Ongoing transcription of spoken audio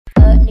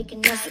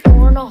making nasi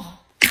orno.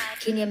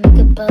 Can you make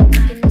a bug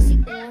making nasi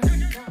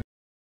orno?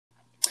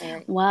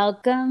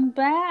 Welcome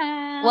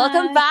back.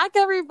 Welcome back,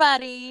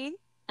 everybody.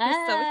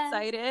 I'm so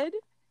excited.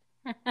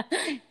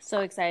 So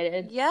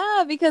excited.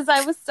 Yeah, because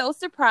I was so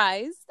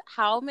surprised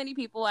how many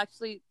people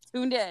actually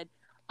tuned in.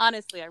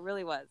 Honestly, I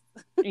really was.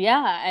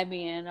 Yeah, I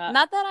mean...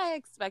 Not that I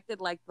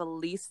expected, like, the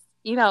least,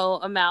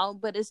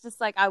 amount, but it's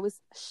just, like, I was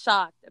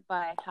shocked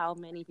by how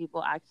many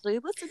people actually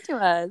listened to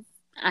us.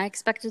 I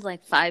expected,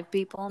 like, 5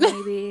 people,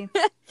 maybe.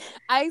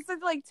 I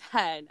expected, like,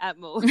 10 at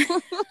most.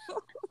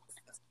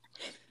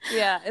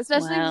 Yeah,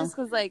 especially just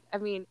because, like, I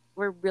mean,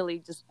 we're really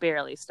just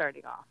barely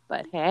starting off.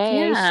 But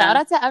hey, shout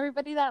out to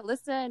everybody that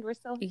listened. We're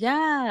so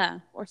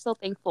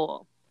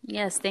thankful.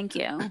 Yes, thank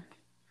you.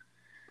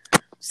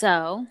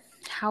 So,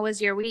 how was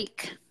your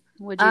week?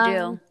 What'd you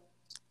do?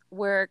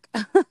 Work.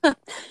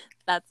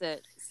 That's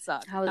it.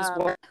 Sucked. How was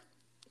work?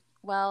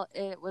 Well,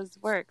 it was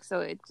work,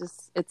 so it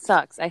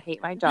sucks. I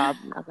hate my job.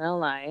 I'm not gonna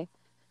lie.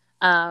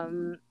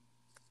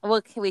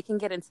 Well, we can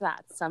get into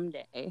that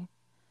someday.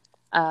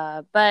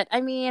 But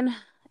I mean,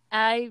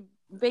 I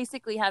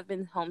basically have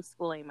been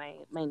homeschooling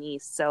my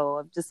niece, so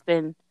I've just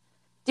been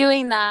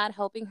doing that,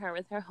 helping her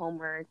with her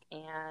homework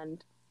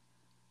and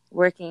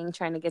working,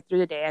 trying to get through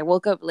the day. I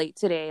woke up late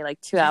today,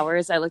 like 2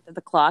 hours. I looked at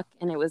the clock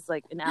and it was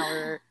like an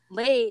hour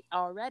late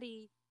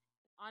already.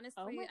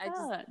 Honestly,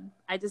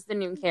 I just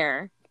didn't even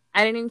care.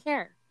 I didn't even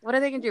care. What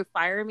are they gonna do?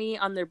 Fire me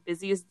on their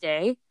busiest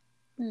day?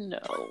 No,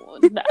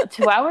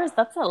 2 hours.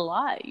 That's a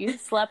lot. You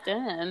slept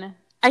in.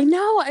 I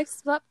know. I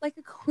slept like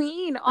a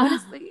queen,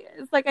 honestly.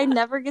 It's like I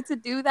never get to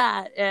do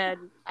that.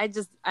 And I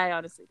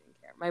honestly didn't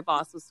care. My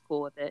boss was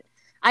cool with it.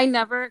 I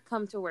never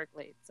come to work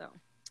late, so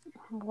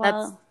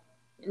that's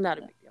not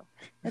a big deal.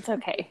 It's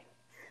okay.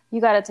 You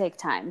got to take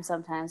time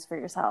sometimes for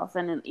yourself.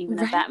 And even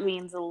if that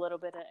means a little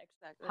bit of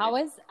extra. How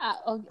is,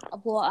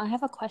 well, I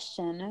have a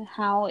question.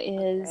 How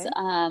is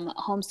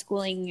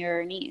homeschooling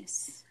your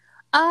niece?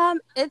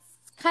 It's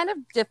kind of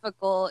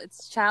difficult.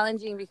 It's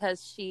challenging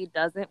because she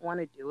doesn't want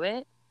to do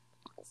it.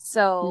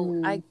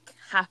 So I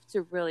have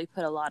to really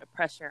put a lot of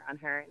pressure on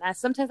her. And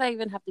sometimes I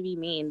even have to be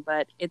mean,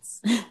 but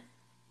it's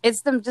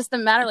just a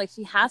matter, like,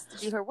 she has to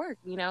do her work,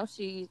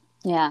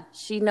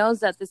 She knows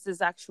that this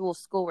is actual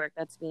schoolwork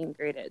that's being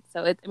graded.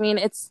 So it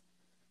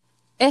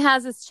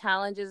has its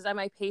challenges.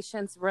 My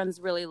patience runs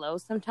really low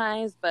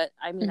sometimes, but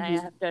I mean, I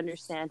have to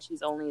understand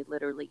she's only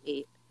literally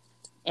 8.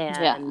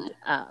 And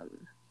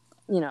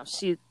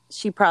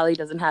she probably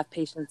doesn't have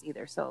patience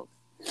either. So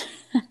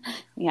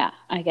yeah,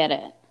 I get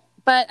it.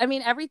 But I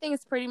mean, everything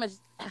is pretty much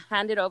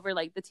handed over.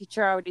 Like, the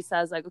teacher already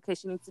says, like, okay,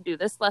 she needs to do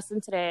this lesson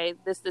today,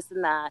 this,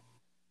 and that.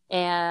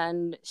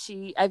 And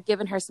I've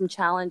given her some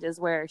challenges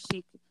where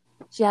she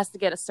has to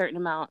get a certain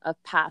amount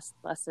of past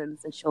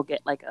lessons, and she'll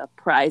get like a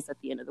prize at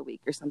the end of the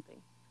week or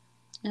something.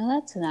 Oh,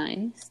 that's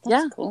nice.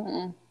 That's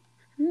cool.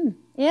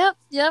 Yep.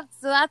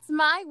 So that's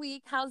my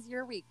week. How's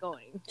your week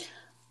going?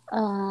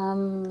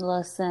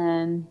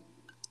 Listen,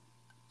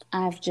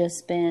 I've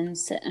just been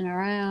sitting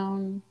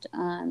around,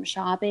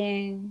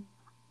 shopping.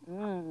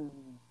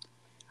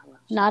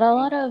 Not a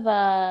lot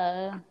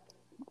of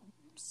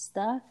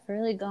stuff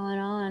really going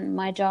on.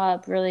 My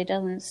job really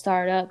doesn't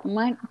start up.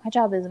 My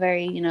job is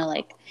very,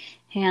 like,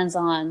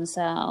 hands-on,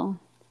 so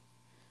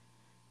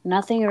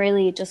nothing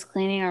really, just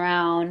cleaning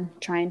around,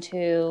 trying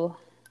to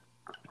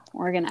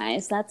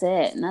organize. That's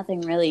it.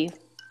 Nothing really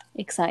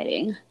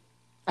exciting.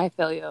 I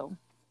feel you.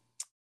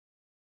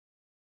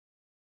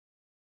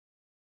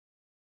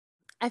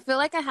 I feel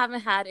like I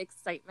haven't had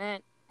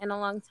excitement in a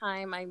long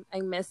time. I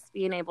miss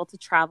being able to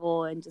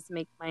travel and just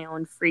make my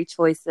own free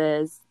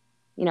choices,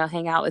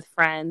 hang out with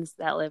friends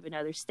that live in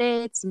other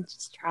states and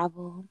just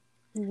travel.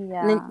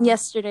 Yeah. And then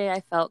yesterday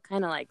I felt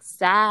kind of like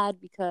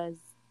sad because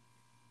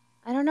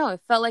I don't know,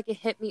 it felt like it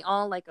hit me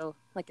all like a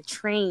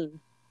train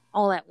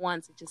all at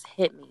once. It just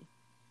hit me.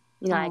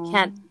 I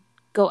can't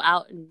go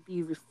out and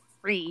be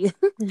free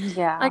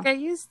like I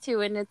used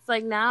to, and it's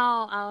like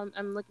now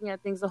I'm looking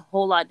at things a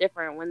whole lot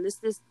different. When this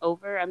is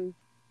over, I'm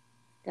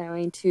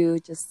going to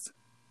just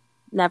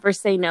never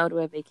say no to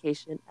a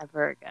vacation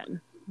ever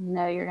again.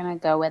 No, you're gonna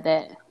go with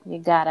it. You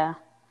gotta.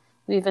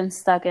 We've been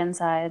stuck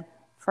inside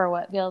for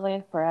what feels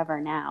like forever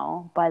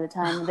now. By the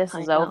time this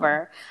is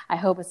over, I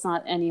hope it's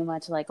not any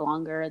much like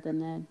longer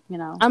than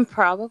I'm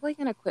probably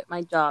gonna quit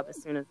my job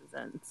as soon as this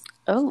ends.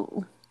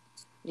 Oh,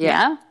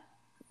 yeah.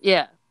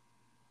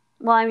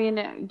 Well, I mean,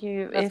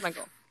 that's my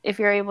goal. If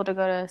you're able to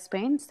go to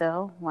Spain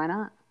still, why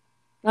not?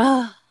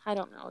 I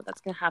don't know if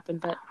that's going to happen,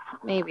 but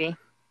maybe.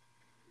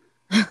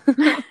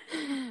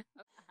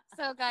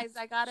 So, guys,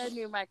 I got a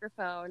new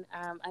microphone.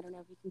 I don't know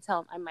if you can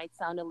tell. I might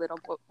sound a little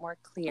bit more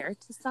clear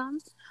to some.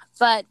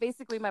 But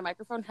basically, my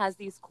microphone has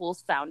these cool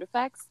sound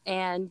effects.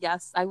 And,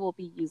 yes, I will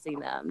be using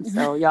them.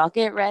 So, y'all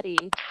get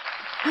ready.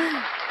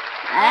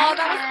 Oh,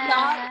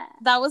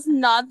 that was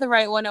not the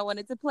right one I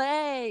wanted to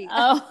play.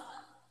 Oh.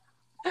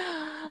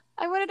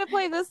 I wanted to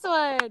play this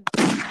one.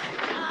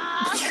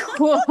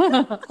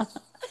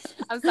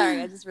 I'm sorry.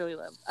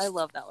 I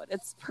love that one.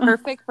 It's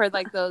perfect for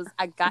like those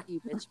I got you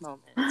bitch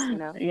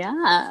moments,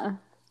 Yeah.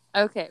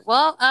 Okay.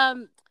 Well,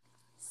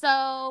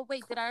 so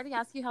wait, did I already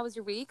ask you how was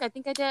your week? I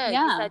think I did. You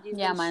Yeah. said you've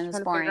Yeah, been mine was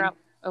trying to figure boring. out.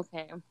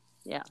 Okay.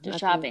 Yeah. Just Nothing.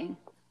 shopping.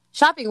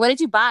 Shopping. What did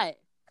you buy?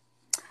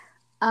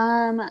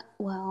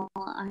 Well,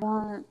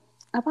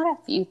 I bought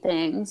a few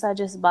things. I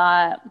just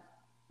bought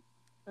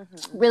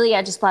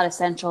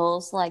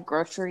essentials like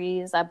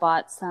groceries. I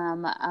bought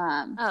some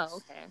Oh,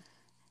 okay.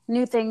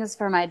 new things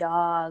for my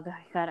dog.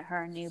 I got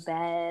her a new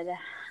bed.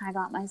 I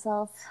got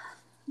myself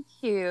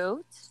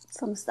Cute.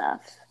 some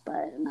stuff,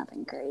 but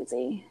nothing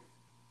crazy.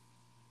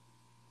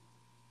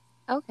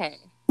 Okay.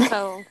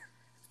 So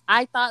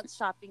I thought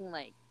shopping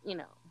like,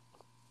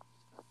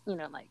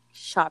 like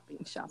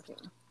shopping.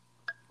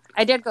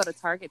 I did go to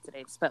Target today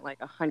and spent like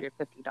 $150.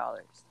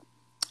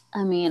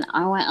 I mean,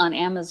 I went on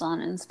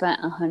Amazon and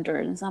spent $100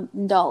 and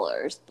something,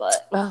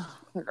 but Oh,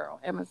 girl,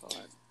 Amazon.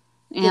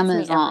 Amazon,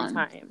 Gets me every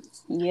time.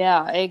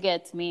 yeah, it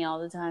gets me all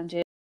the time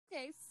too.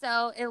 Okay,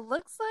 so it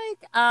looks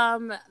like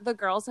the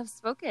girls have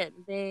spoken.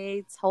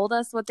 They told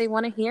us what they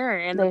want to hear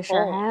in the They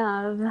sure poll.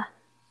 have.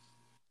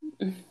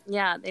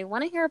 Yeah, they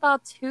want to hear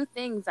about two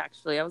things,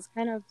 actually. I was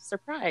kind of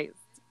surprised.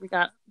 We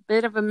got a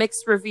bit of a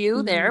mixed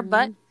review there,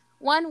 but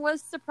one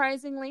was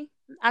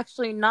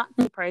actually not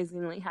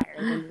surprisingly higher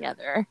than the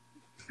other.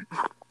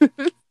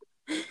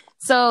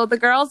 So the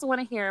girls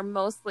want to hear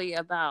mostly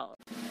about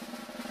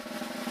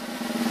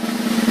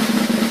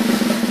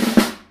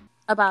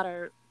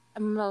our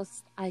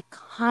most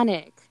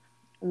iconic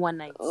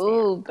one-night stand.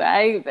 Ooh,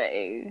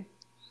 baby.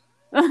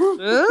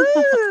 Ooh,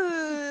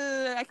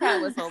 I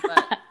can't whistle,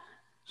 but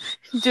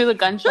do the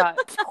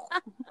gunshot.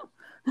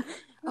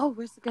 Oh,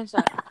 where's the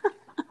gunshot?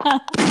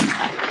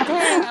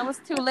 Dang, I was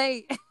too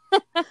late.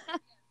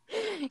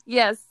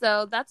 Yes,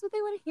 so that's what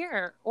they want to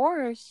hear.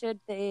 Or should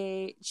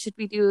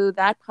we do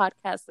that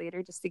podcast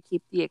later just to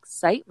keep the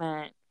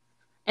excitement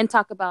and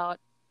talk about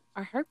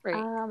our heartbreak?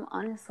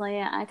 Honestly,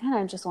 I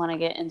kind of just want to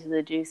get into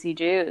the juicy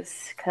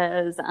juice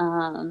because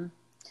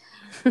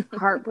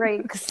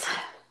heartbreaks,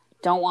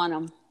 don't want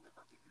them.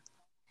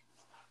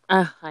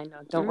 I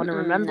know. Don't want to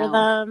remember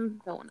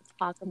them. Don't want to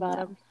talk about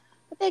them.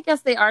 But I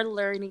guess they are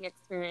learning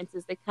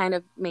experiences. They kind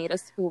of made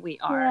us who we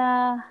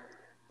are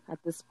at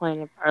this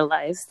point of our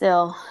lives.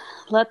 Still,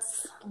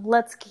 let's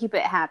keep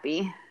it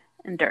happy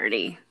and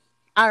dirty.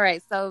 All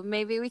right. So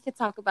maybe we could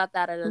talk about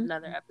that at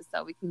another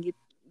episode. We can get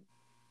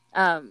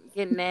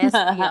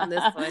nasty on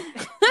this one.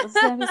 It's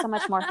going to be so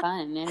much more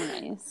fun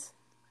anyways.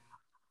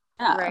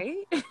 Yeah.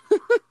 Right?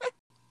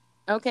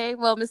 Okay.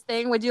 Well, Miss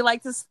Thing, would you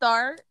like to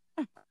start?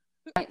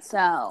 Right,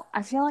 so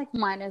I feel like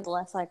mine is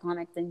less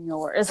iconic than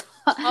yours.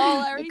 Oh,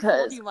 I already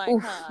told you mine,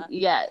 huh?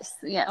 Yes.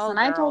 Oh, and girl.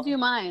 I told you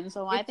mine,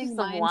 so I think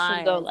mine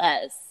should go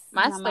less.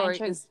 My story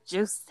is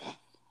juicy.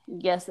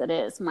 Yes, it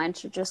is. Mine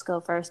should just go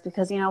first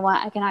because you know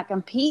what? I cannot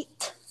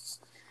compete.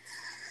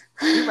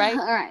 You're right.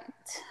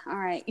 All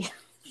right.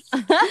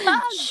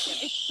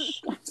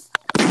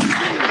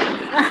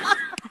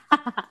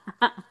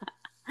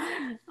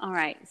 All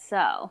right,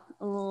 so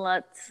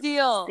let's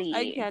deal. See.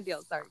 I can't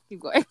deal. Sorry, keep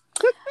going.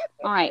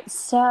 All right,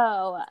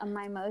 so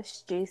my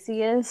most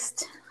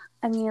juiciest.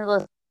 I mean,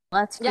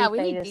 let's we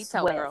need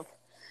detail, girl.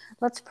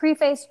 Let's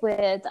preface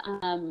with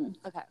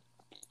okay.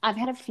 I've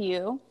had a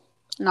few.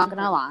 Not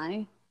gonna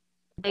lie,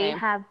 they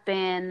have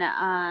been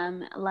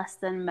less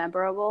than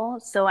memorable.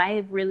 So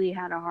I really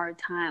had a hard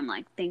time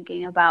like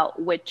thinking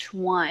about which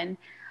one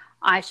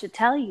I should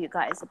tell you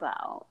guys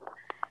about.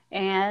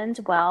 And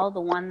well,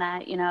 the one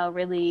that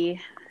really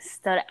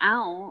stood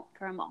out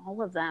from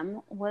all of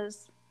them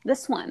was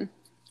this one.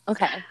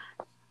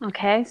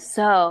 Okay,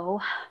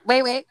 so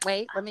wait.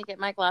 Let me get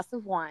my glass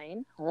of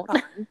wine. Hold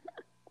on.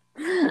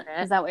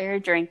 Is that what you're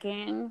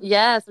drinking?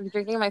 Yes, I'm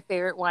drinking my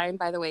favorite wine,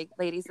 by the way,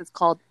 ladies. It's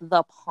called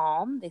The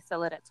Palm. They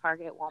sell it at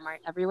Target, Walmart,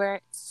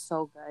 everywhere. It's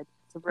so good.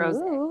 It's a rosé.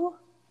 Ooh.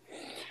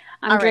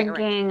 I'm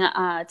drinking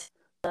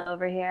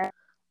over here.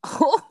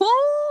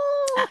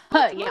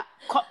 Yeah.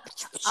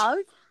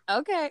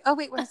 Okay. Oh,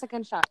 wait, where's the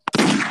gunshot?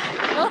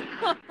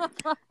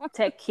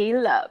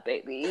 Tequila,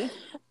 baby.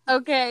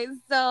 Okay,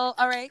 so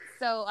all right,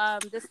 so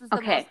this is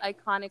the most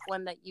iconic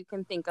one that you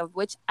can think of,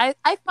 which I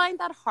find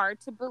that hard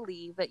to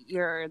believe that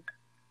your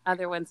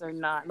other ones are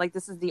not. Like,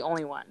 this is the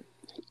only one.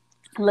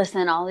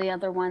 Listen, all the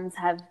other ones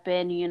have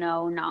been,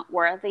 not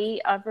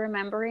worthy of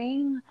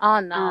remembering. Oh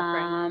no,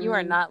 friend, you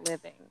are not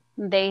living.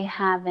 They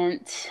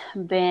haven't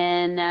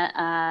been.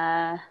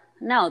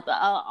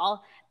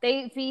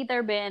 They've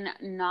either been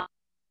not,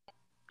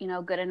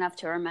 good enough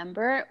to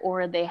remember,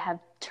 or they have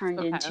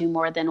turned into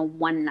more than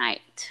one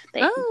night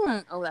thing.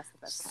 Oh, that's the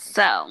best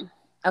kind.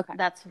 So,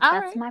 that's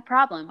right. My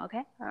problem.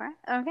 Okay, all right,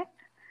 okay.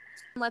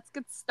 Let's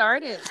get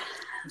started.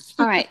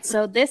 All right,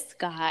 so this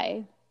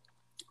guy,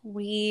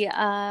 we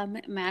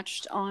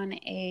matched on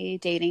a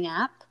dating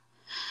app.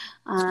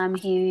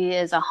 He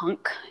is a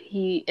hunk.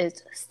 He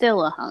is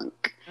still a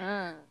hunk.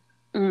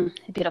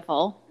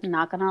 Beautiful.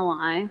 Not gonna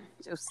lie.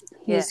 Juicy.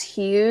 He's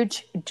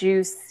huge,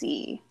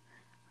 juicy.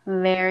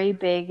 Very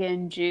big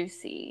and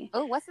juicy.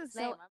 Oh, what's his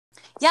name?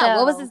 Yeah,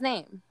 what was his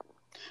name?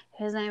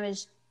 His name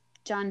is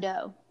John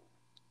Doe.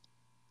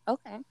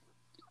 Okay.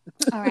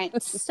 All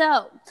right.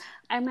 So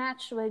I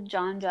matched with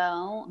John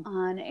Doe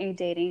on a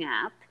dating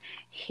app.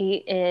 He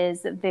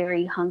is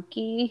very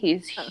hunky.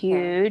 He's Okay.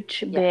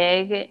 huge, Yeah.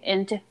 big,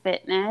 into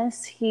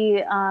fitness.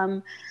 He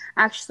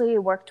actually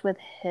worked with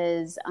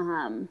his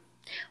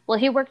well,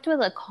 he worked with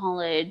a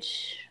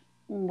college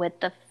with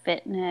the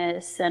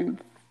fitness and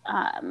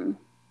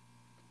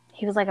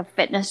he was like a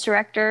fitness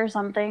director or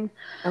something.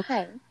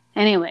 Okay.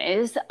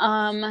 Anyways,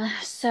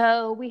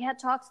 so we had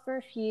talks for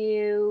a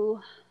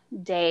few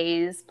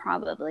days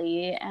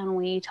probably, and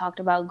we talked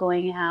about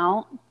going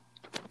out.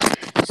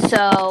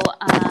 So,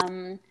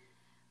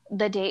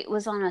 the date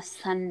was on a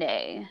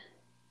Sunday,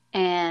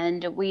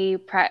 and we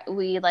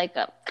like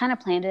kind of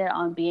planned it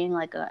on being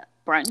like a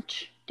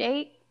brunch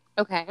date.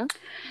 Okay.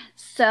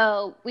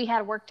 So we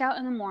had worked out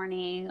in the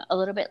morning a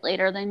little bit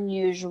later than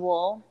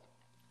usual,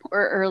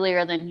 or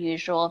earlier than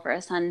usual for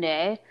a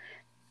Sunday.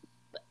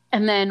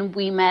 And then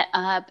we met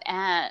up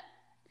at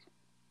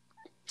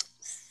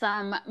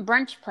some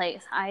brunch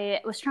place.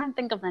 I was trying to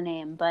think of the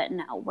name, but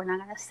no, we're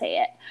not going to say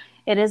it.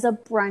 It is a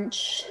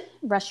brunch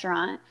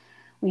restaurant.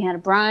 We had a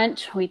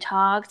brunch, we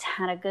talked,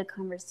 had a good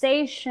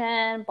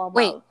conversation, blah,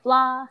 blah, Wait.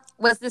 blah.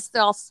 Was this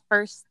y'all's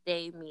first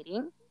day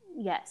meeting?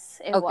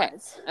 Yes, it Okay.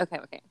 was.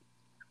 Okay.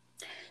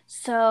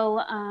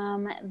 So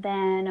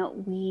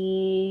then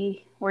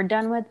we were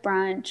done with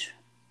brunch.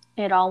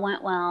 It all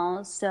went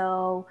well.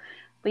 So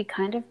we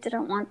kind of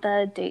didn't want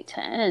the date to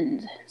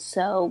end.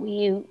 So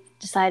we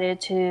decided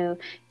to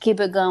keep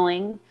it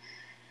going.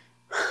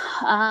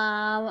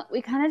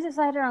 We kind of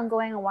decided on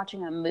going and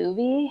watching a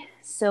movie.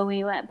 So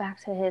we went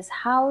back to his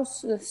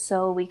house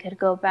so we could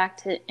go back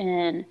to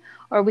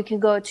we could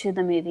go to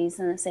the movies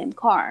in the same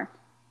car.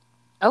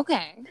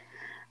 Okay.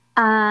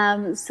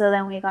 So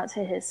then we got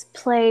to his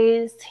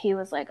place. He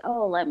was like,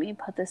 "Oh, let me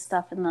put this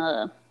stuff in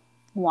the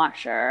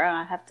washer.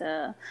 I have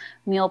to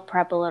meal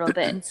prep a little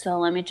bit. So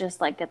let me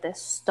just like get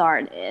this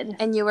started."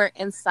 And you were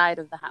inside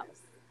of the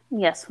house.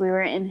 Yes, we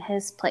were in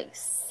his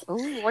place.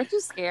 Ooh, weren't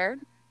you scared?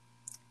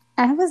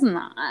 I was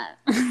not.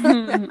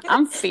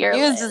 I'm fearless.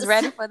 You was just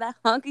ready for that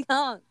honky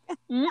honk.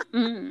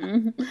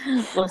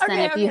 Listen,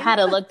 Okay, if you had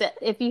to look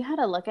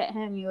at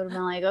him, you would have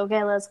been like,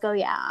 "Okay, let's go."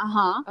 Yeah,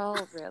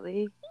 Oh,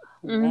 really?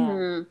 Oh, Mhm.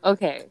 man.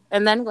 Okay.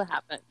 And then what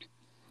happened?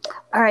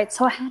 All right,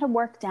 so I had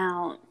worked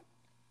out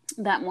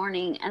that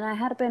morning, and I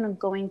had been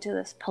going to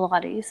this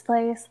Pilates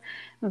place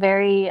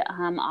very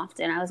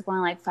often. I was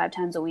going like 5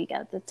 times a week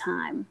at the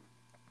time.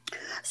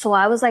 So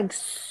I was like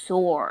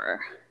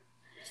sore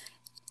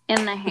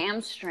in the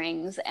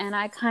hamstrings, and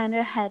I kind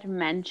of had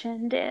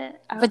mentioned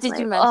it. But did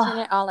you mention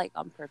it all like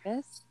on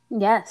purpose?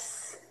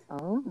 Yes.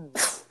 Oh,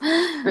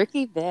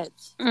 tricky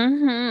bitch.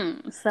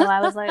 So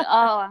I was like,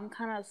 "Oh, I'm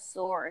kind of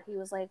sore." He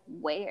was like,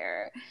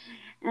 "Where?"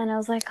 And I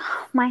was like,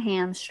 "Oh, my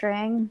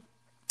hamstring."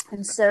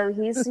 And so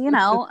he's, he's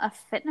like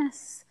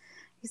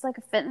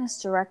a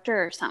fitness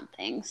director or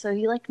something. So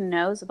he like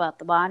knows about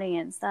the body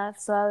and stuff.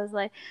 So I was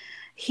like,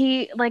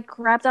 he like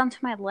grabbed onto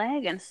my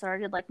leg and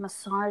started like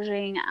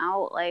massaging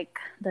out like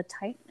the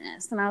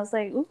tightness. And I was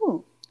like,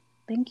 "Ooh,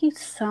 thank you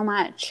so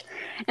much."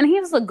 And he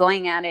was like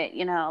going at it,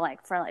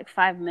 like for like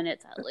 5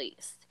 minutes at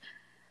least.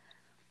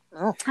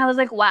 Oh, I was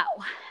like, "Wow,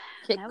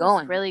 keep that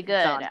going. was really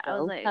good." John I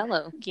was Doe. like,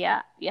 hello.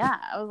 Yeah.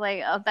 I was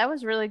like, "Oh, that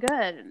was really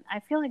good. I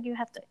feel like you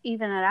have to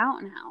even it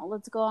out now.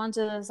 Let's go on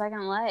to the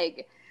second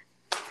leg."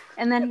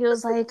 And then he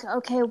was like,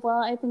 "Okay,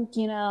 well, I think,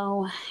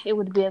 it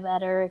would be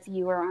better if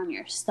you were on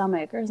your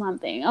stomach or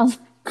something." I was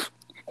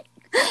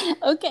like,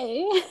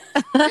 "Okay."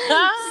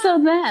 So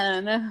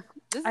then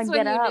This I is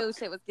get when you up. knew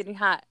shit was getting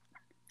hot.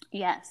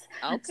 Yes.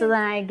 Okay. So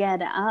then I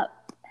get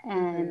up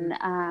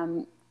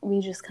and we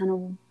just kind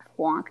of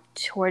walk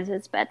towards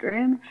his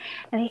bedroom,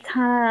 and he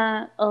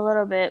kind of a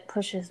little bit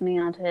pushes me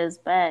onto his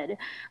bed.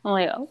 I'm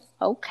like, "Oh,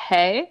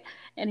 okay."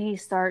 And he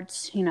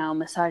starts,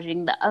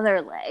 massaging the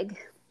other leg.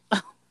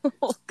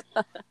 Oh,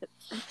 God.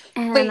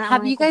 And Wait, I'm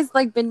have you like, guys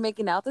like been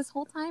making out this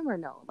whole time or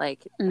no?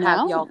 Like,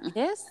 have y'all No.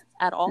 kissed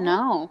at all?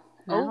 No.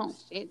 Oh,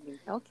 shit.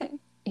 Okay.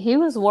 He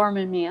was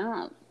warming me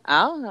up.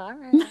 Oh, all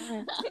right.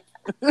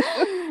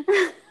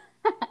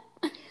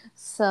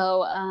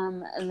 So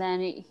then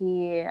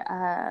he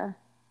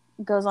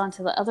goes on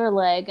to the other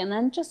leg, and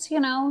then just,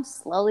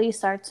 slowly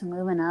starts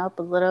moving up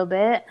a little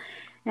bit.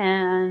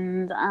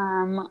 And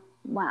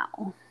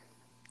wow.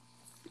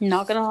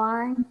 Not gonna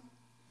lie,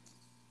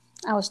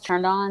 I was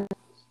turned on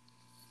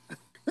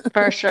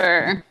for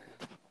sure.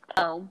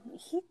 So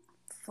he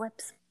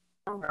flips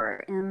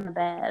over in the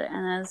bed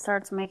and then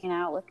starts making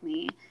out with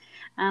me.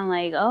 I'm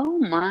like, "Oh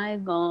my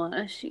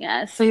gosh,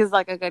 yes." So he's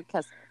like a good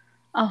kisser.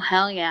 Oh,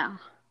 hell yeah.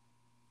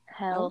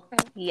 Hell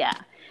Okay. yeah.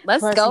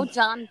 Let's Plus, go,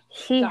 John.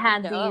 He John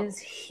had Doe. these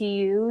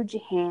huge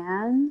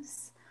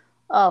hands.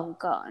 Oh,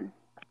 God.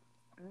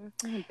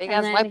 Big And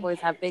ass then white boys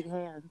have big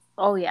hands.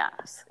 Oh,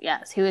 yes.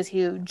 Yes, he was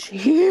huge.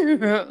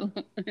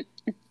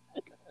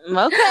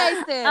 Okay,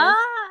 sis.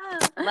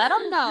 Let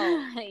them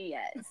know.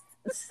 Yes.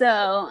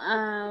 So,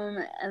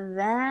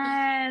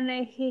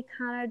 then he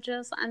kind of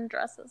just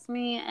undresses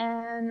me,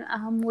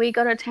 and we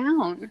go to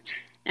town.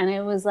 And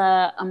it was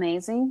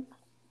amazing.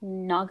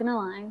 Not gonna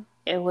lie,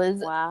 it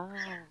was Wow.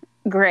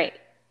 great.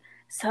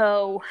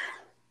 So,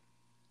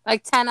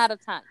 Like 10 out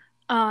of 10.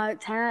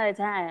 10 out of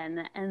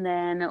 10, and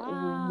then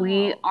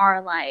we Wow.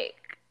 are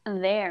like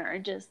there,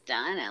 just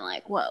done, and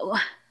like, whoa.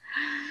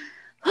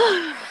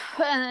 And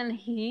then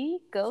he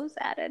goes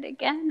at it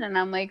again, and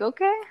I'm like,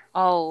 okay.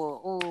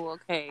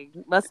 Okay.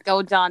 Let's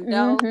go, John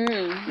Doe.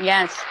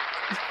 Yes.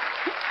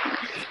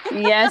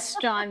 Yes,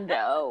 John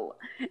Doe.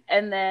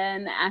 And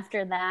then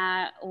after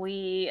that,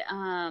 we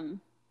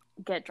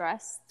get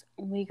dressed.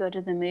 We go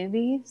to the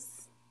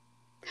movies,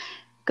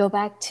 go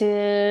back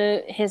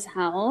to his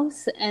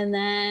house, and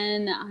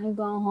then I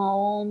go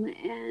home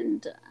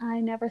and I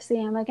never see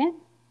him again.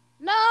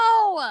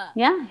 No!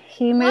 Yeah,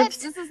 he What?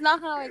 moved. This is not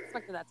how I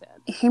expected that to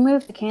end. He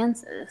moved to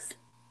Kansas.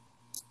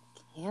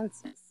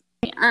 Kansas.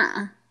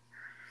 Yeah.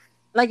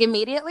 Like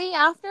immediately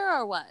after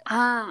or what?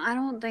 I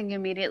don't think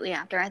immediately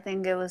after. I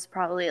think it was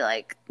probably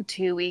like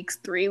 2 weeks,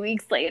 3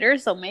 weeks later.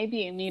 So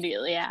maybe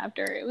immediately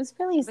after. It was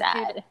really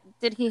sad.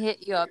 Did he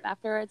hit you up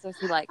afterwards? Or was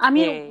he like, I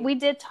mean, hey? we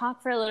did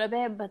talk for a little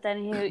bit, but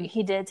then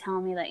he did tell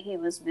me that he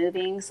was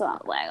moving. So I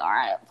was like, all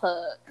right,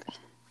 fuck.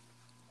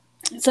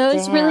 So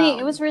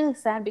it was really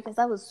sad because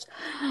that was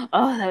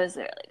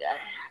really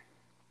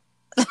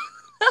good.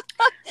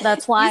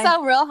 That's why You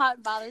sound real hot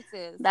about it,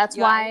 sis. That's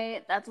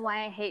why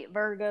I hate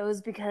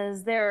Virgos,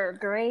 because they're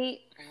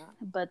great,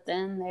 but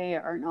then they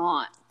are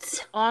not.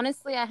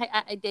 Honestly,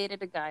 I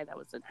dated a guy that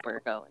was a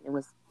Virgo, and it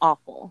was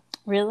awful.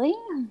 Really?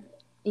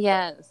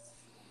 Yes.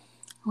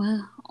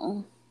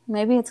 Wow.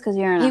 Maybe it's because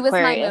you're an He was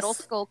Aquarius. my middle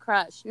school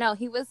crush. No,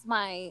 he was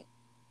my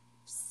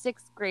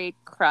 6th grade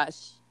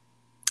crush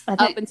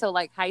up until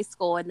like high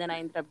school, and then I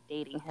ended up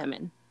dating him,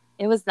 and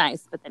it was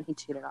nice, but then he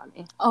cheated on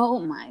me. Oh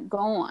my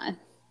god.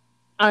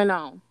 I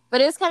know.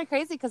 But it was kind of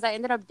crazy because I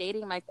ended up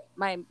dating my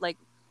like,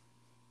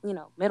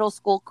 middle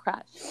school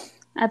crush.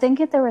 I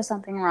think if there was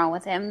something wrong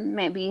with him,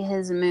 maybe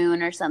his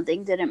moon or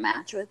something didn't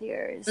match with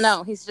yours.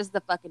 No, he's just the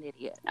fucking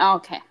idiot.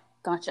 Okay,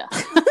 gotcha.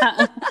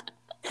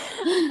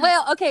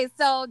 Well, okay,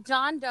 so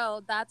John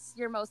Doe, that's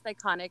your most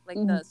iconic, like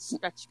the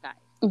stretch guy.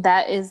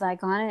 That is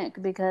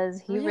iconic because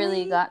he really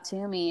Really? got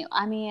to me.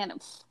 I mean,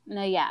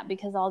 no, yeah,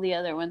 because all the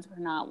other ones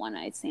were not one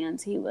night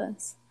stands. He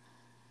was.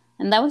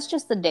 And that was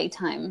just the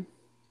daytime.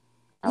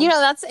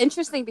 That's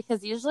interesting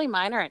because usually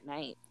mine are at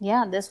night.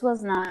 Yeah, this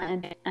was not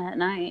at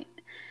night.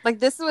 Like,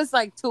 this was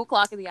like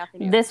 2:00 in the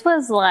afternoon. This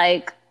was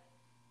like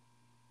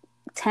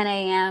 10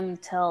 a.m.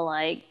 till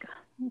like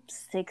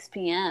 6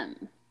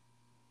 p.m.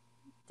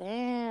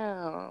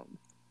 Damn.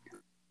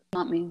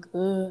 Got me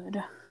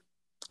good.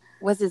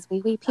 Was his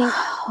wee-wee pink?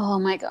 Oh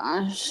my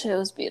gosh, it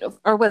was beautiful.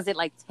 Or was it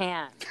like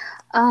tan?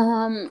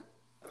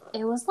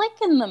 It was like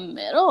in the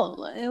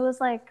middle. It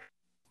was like,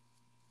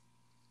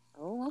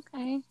 Oh,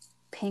 okay.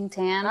 pink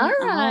tan. All I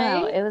don't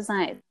know. right. It was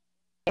nice.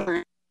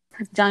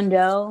 John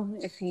Doe,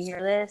 if you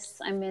hear this,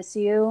 I miss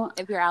you.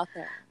 If you're out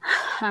there.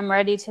 I'm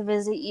ready to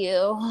visit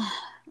you.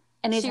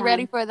 Anytime. She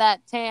ready for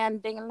that tan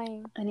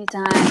ding-a-ling?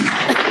 Anytime.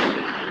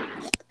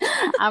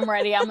 I'm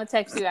ready. I'm going to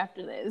text you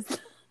after this.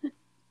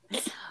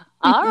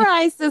 All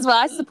right, sis. Well,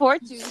 I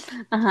support you.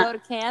 Go to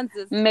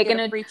Kansas. Making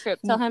get a free trip.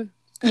 Tell him.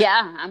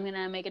 Yeah, I'm going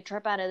to make a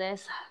trip out of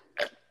this.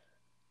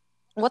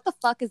 What the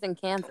fuck is in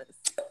Kansas?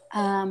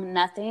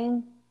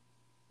 Nothing.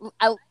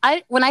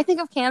 When I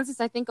think of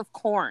Kansas, I think of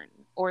corn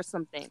or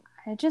something.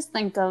 I just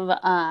think of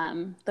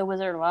the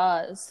Wizard of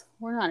Oz.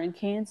 We're not in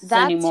Kansas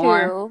That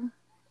anymore. too.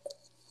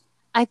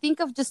 I think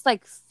of just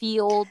like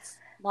fields,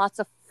 lots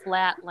of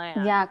flat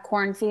land. Yeah,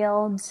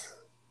 cornfields.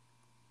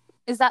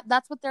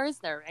 That's what there is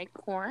there, right?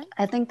 Corn?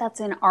 I think that's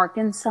in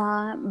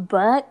Arkansas,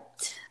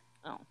 but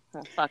Oh,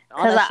 well, fuck.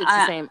 All that shit's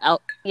the same.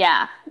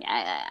 yeah.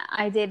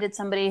 I dated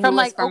somebody who From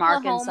was like from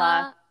Oklahoma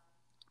Arkansas.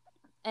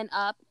 and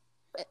up,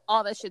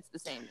 all that shit's the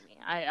same to me.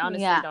 I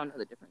honestly don't know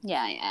the difference.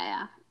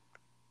 Yeah.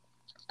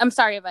 I'm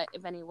sorry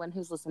if anyone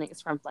who's listening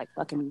is from like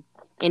fucking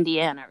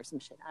Indiana or some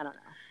shit. I don't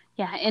know.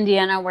 Yeah,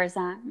 Indiana, where's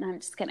that? No, I'm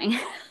just kidding.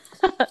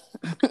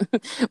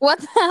 What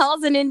the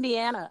hell's in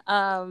Indiana?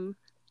 I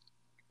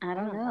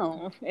don't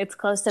know. It's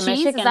close to Cheese?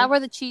 Michigan. Is that where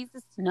the cheese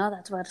is? No,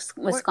 that's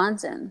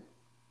Wisconsin.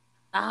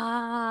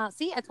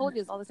 See, I told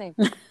you it's all the same.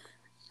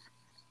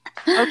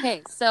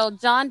 Okay, so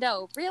John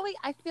Doe. Really,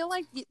 I feel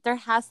like there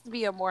has to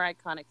be a more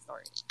iconic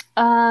story.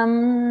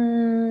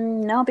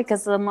 No,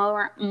 because the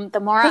more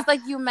Because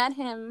like you met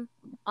him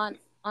on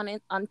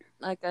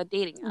like a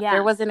dating app. Yeah.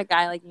 There wasn't a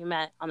guy like you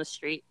met on the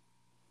street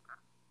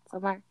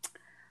somewhere.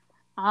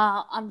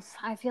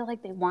 I feel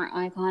like they weren't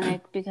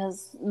iconic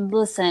because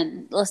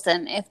listen,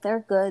 if they're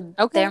good,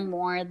 Okay. they're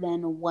more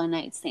than a one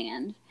night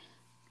stand.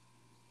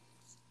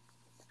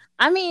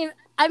 I mean,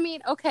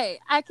 okay,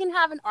 I can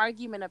have an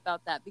argument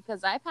about that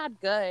because I've had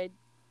good,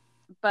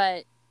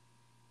 but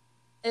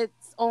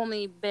it's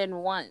only been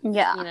once.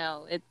 Yeah.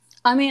 It's.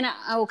 I mean,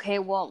 okay,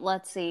 well,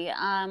 let's see.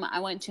 I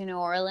went to New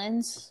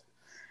Orleans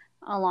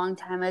a long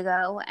time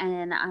ago,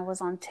 and I was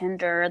on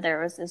Tinder.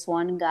 There was this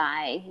one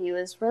guy. He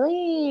was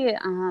really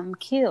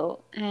cute,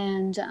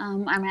 and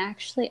I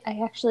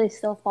actually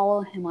still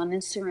follow him on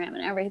Instagram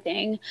and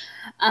everything.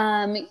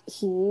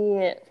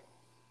 He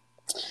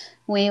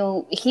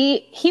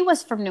he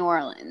was from New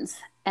Orleans,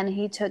 and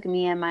he took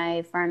me and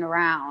my friend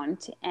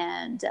around,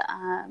 and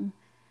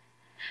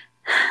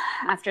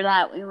after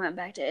that we went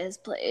back to his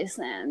place,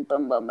 and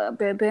boom, boom, boom,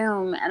 boom,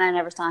 boom, and I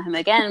never saw him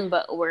again.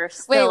 But we're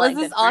still Wait, was like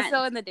this good also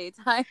friends. in the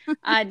daytime?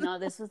 I know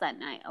this was that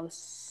night. I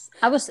was.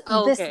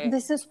 Oh, okay.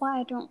 This is why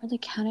I don't really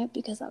count it,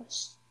 because I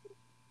was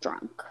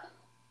drunk.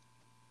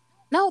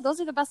 No,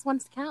 those are the best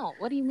ones to count.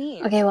 What do you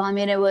mean? Okay, well, I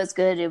mean, it was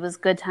good. It was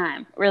good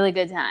time, really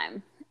good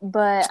time.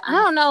 But I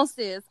don't know,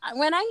 sis.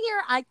 When I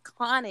hear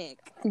iconic,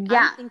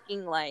 Yeah. I'm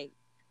thinking like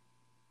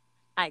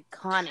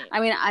iconic.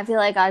 I mean, I feel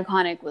like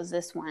iconic was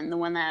this one, the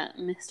one that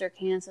Mr.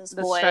 Kansas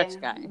The boy,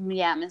 stretch guy.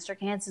 Yeah, Mr.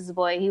 Kansas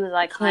boy, he was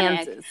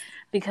iconic Kansas.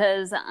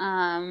 because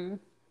a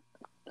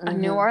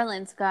New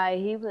Orleans guy,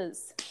 he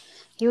was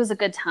a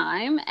good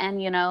time.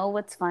 And you know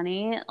what's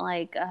funny?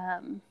 Like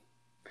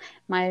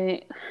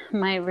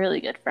my really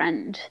good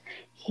friend,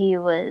 he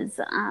was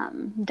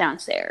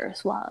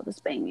downstairs while I was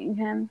banging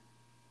him.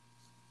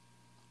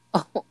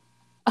 Oh.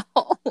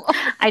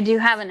 I do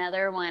have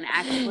another one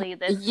actually.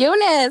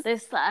 Eunice.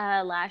 This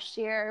last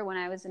year when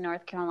I was in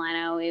North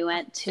Carolina, we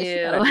went She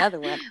got another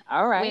one.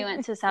 All right. we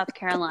went to South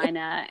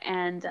Carolina,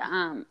 and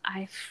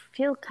I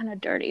feel kind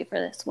of dirty for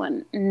this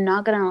one.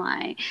 Not gonna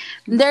lie.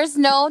 There's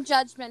no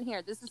judgment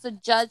here. This is a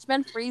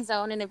judgment-free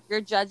zone, and if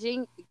you're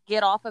judging,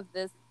 get off of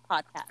this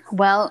podcast.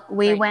 Well,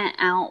 we Right. went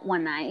out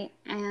one night,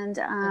 and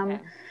Okay.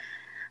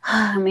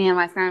 me and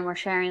my friend were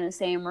sharing the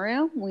same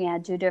room. We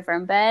had 2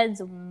 different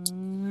beds.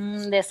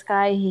 This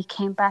guy, he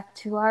came back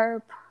to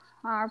our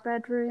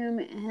bedroom,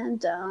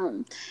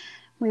 and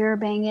we were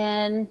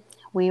banging.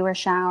 We were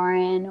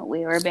showering.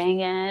 We were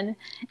banging,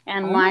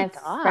 and Oh my my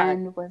God.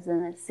 friend was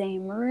in the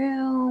same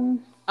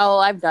room. Oh,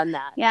 I've done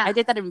that. Yeah. I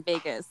did that in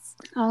Vegas.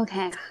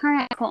 Okay, all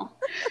right, cool.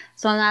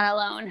 So I'm not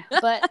alone.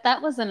 But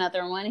that was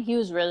another one. He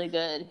was really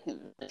good.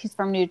 He's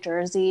from New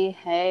Jersey.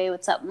 Hey,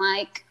 what's up,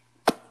 Mike?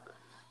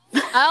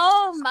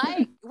 Oh,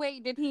 Mike.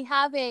 Wait, did he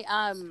have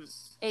a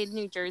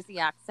New Jersey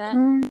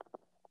accent?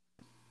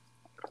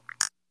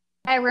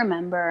 I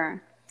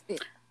remember.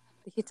 Did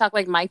he talk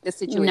like Mike the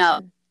Situation?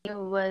 No, it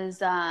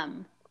was.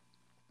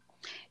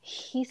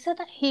 He said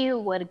that he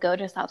would go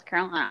to South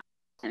Carolina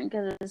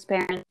because his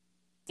parents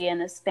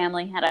and his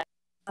family had a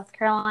South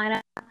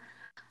Carolina.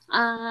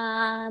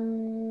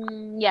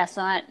 Yeah.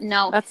 So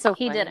no, That's so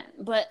he funny.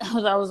 didn't. But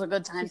that was a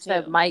good time He too.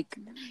 said Mike.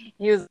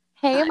 He was.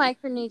 Hey, Mike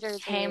from New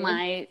Jersey. Hey,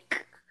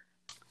 Mike.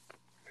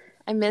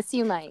 I miss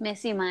you, Mike.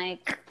 Miss you,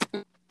 Mike.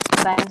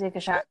 I can take a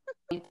shower.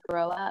 You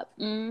throw up.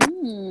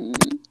 Ew.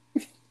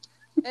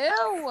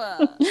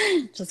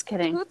 Just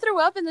kidding. Who threw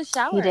up in the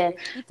shower? He did.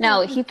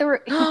 No, he threw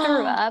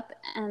up,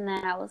 and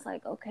then I was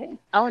like, okay.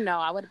 Oh no,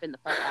 I would have been the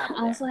fuck out of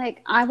I was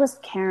like, I was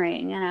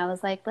carrying, and I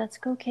was like, let's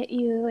go get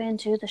you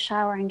into the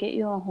shower and get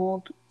you a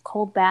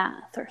cold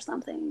bath or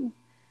something.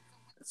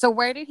 So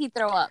where did he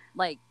throw up?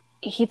 Like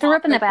he threw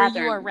up in the like, were you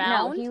bathroom.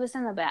 around? No, he was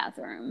in the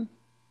bathroom.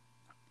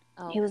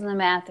 Oh. He was in the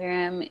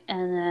bathroom,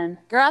 and then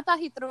Girl, I thought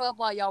he threw up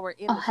while y'all were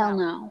in the hell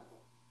shower.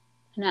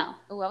 no.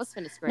 Oh, I was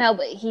finna scream. No,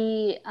 but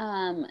he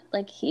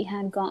he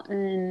had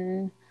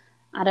gotten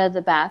out of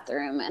the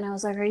bathroom, and I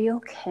was like, are you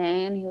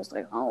okay? And he was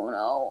like, oh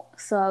no.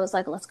 So I was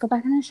like, let's go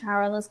back in the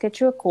shower, let's get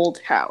you a cold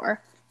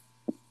shower.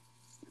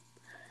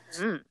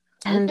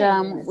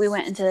 And we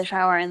went into the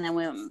shower, and then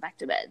we went back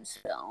to bed.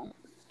 So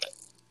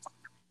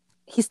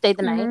he stayed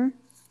the night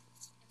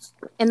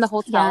in the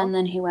hotel. Yeah, and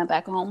then he went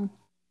back home.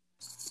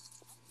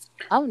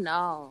 Oh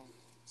no.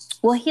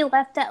 Well, he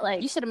left at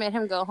like You should have made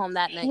him go home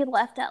that night. he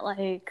left at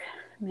like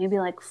maybe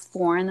like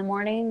 4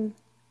 a.m.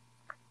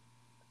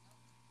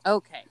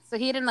 Okay. So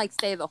he didn't like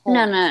stay the whole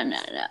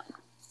No.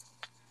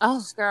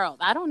 Oh girl,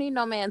 I don't need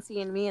no man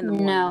seeing me in the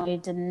morning. No, he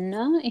did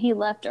not. He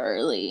left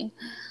early.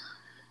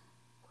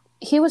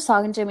 He was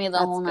talking to me the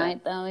whole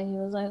night, though. He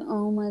was like,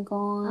 oh, my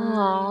God.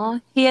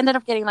 Aww. He ended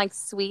up getting, like,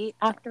 sweet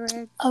afterwards.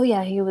 Oh,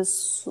 yeah, he was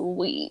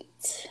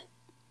sweet.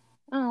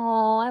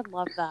 Oh, I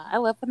love that. I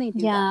love when they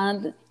do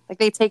that. Yeah. Like,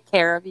 they take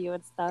care of you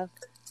and stuff.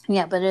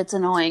 Yeah, but it's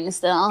annoying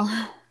still.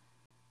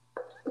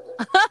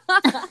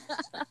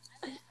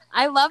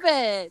 I love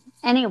it.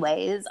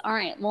 Anyways, all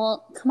right.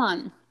 Well, come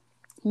on.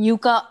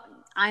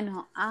 I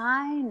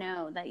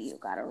know that you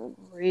got a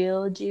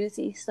real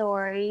juicy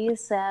story,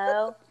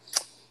 so...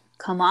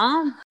 Come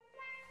on.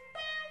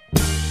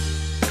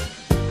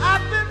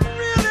 I've been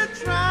really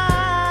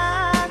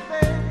trying,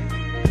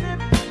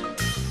 baby.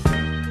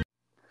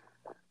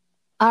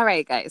 All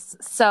right, guys.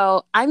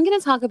 So I'm going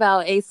to talk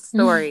about a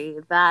story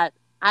that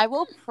I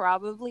will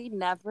probably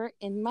never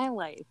in my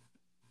life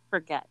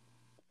forget.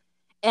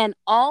 And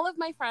all of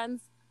my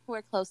friends who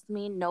are close to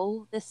me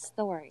know this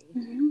story.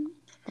 Mm-hmm.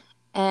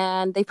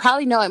 And they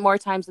probably know it more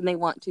times than they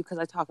want to because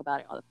I talk about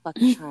it all the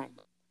fucking time.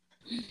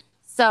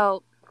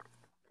 So...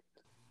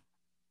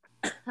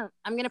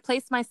 I'm going to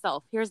place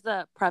myself. Here's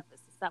the preface.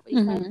 Is that what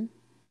you said?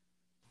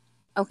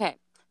 Okay.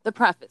 The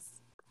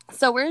preface.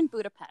 So we're in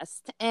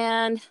Budapest,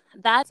 and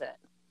that's it.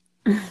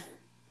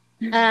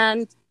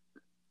 And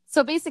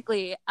So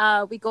basically,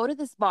 we go to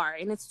this bar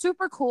and it's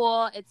super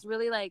cool. It's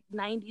really like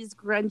 90s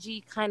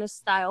grungy kind of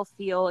style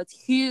feel. It's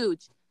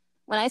huge.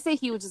 When I say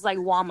huge, it's like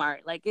Walmart.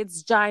 Like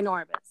it's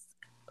ginormous.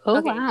 Oh,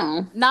 Okay,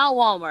 wow. not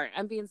Walmart.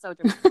 I'm being so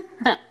dramatic.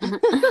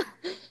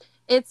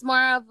 It's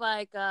more of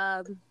like,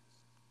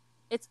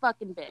 it's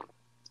fucking big.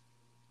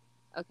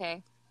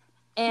 Okay.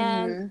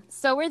 And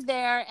so we're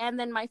there. And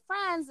then my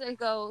friends, they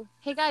go,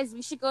 hey guys,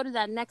 we should go to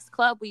that next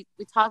club we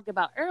talked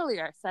about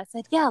earlier. So I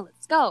said, yeah,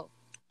 let's go.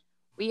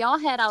 We all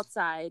head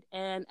outside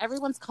and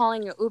everyone's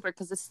calling an Uber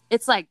because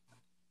it's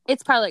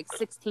probably like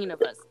 16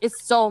 of us.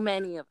 It's so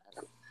many of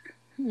us.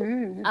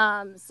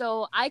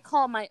 So I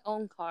call my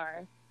own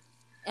car.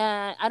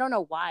 And I don't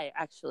know why,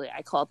 actually,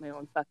 I called my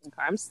own fucking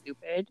car. I'm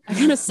stupid. I'm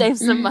going to save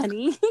some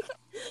money. So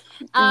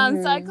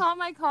I call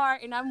my car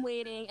and I'm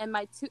waiting. And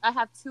I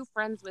have two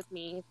friends with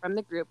me from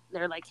the group.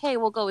 They're like, hey,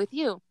 we'll go with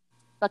you.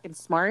 Fucking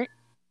smart.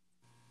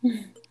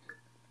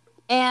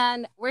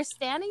 And we're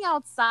standing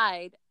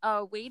outside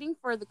waiting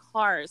for the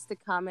cars to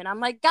come. And I'm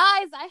like,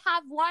 guys, I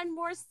have one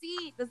more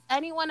seat. Does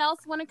anyone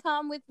else want to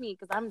come with me?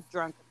 Because I'm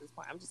drunk at this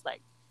point. I'm just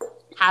like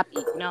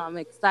happy. I'm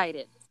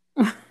excited.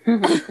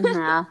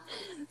 Yeah.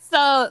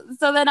 So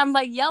then I'm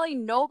like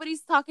yelling, nobody's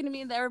talking to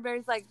me, and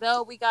everybody's like,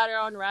 no, we got our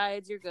own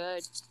rides, you're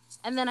good.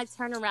 And then I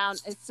turn around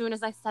as soon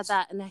as I said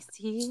that and I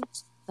see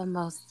the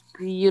most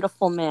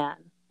beautiful man.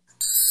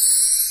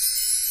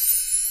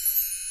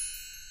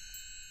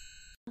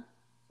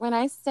 When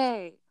I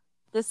say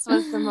this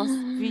was the most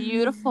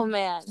beautiful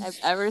man I've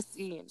ever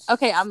seen.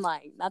 Okay, I'm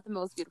lying, not the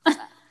most beautiful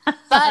man.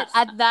 But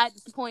at that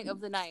point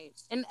of the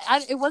night, and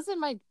it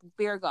wasn't my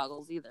beer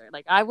goggles either.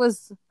 Like I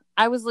was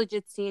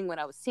legit seeing what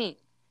I was seeing.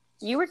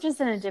 You were just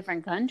in a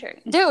different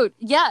country. Dude,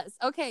 yes.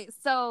 Okay,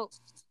 so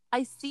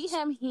I see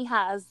him.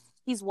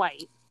 He's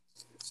white.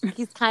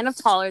 He's kind of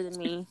taller than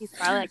me. He's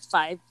probably like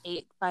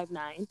 5'8",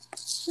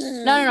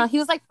 5'9". No. He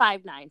was like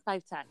 5'9",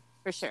 5'10",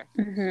 for sure.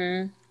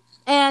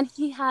 And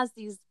he has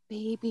these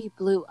baby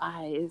blue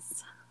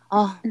eyes.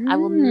 Oh, I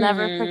will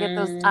never forget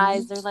those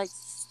eyes. They're like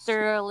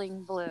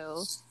sterling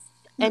blue.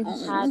 And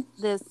he had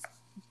this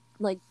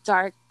like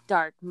dark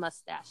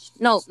mustache.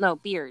 No,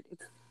 beard.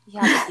 He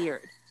had a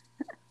beard.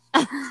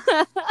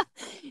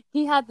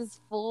 He had this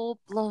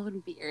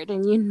full-blown beard,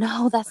 and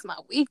that's my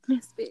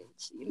weakness,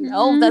 bitch.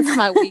 That's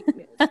my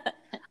weakness.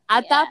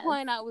 At that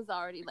point, I was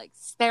already like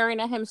staring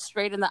at him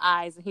straight in the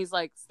eyes, and he's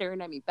like staring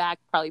at me back,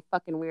 probably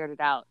fucking weirded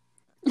out.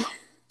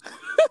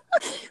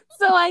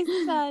 So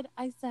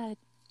I said,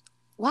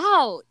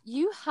 wow,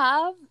 you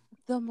have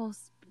the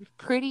most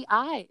pretty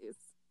eyes.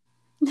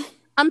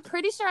 I'm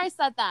pretty sure I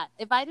said that.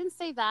 If I didn't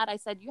say that, I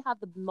said you have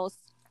the most.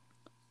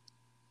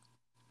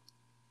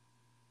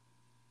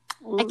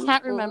 I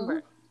can't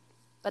remember,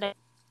 but I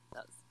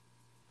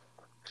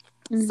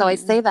does. So I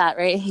say that,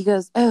 right? He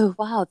goes, oh,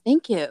 wow,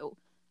 thank you.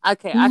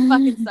 Okay, I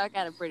fucking suck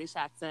at a British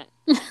accent.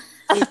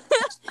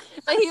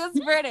 But he was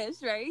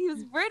British, right? He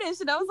was British,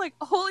 and I was like,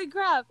 holy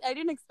crap. I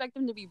didn't expect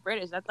him to be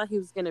British. I thought he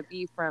was going to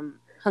be from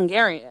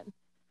Hungarian.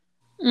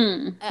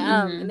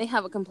 And they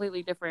have a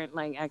completely different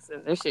like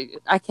accent.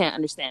 I can't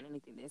understand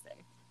anything they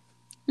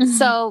say.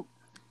 So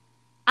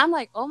I'm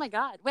like, oh my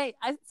God, wait.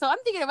 So I'm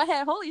thinking in my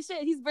head, holy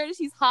shit, he's British,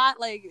 he's hot.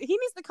 Like, he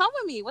needs to come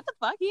with me. What the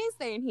fuck? He ain't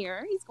staying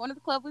here. He's going to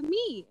the club with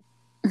me.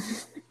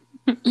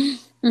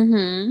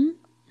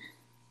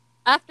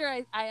 After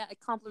I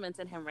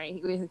complimented him, right?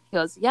 He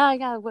goes,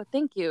 yeah, well,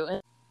 thank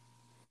you.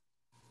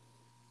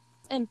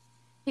 And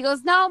he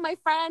goes, no, my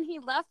friend, he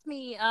left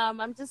me.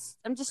 I'm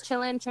just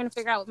chilling, trying to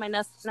figure out what my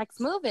next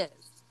move is.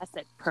 I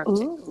said, perfect.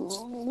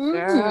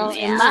 Girl,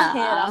 in my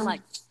head,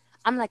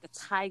 I'm like a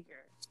tiger.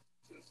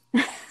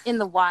 In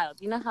the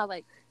wild, you know how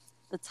like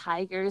the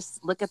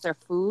tigers look at their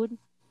food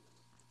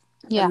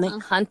and they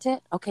hunt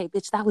it? Okay,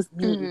 bitch, that was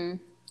me.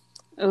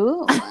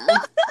 Ooh.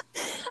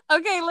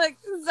 Okay, look,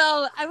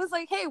 so I was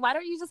like, hey, why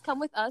don't you just come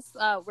with us?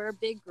 We're a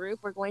big group.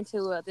 We're going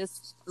to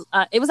this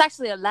it was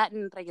actually a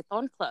Latin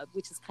reggaeton club,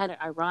 which is kind of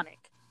ironic.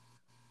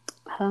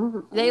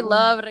 They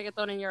love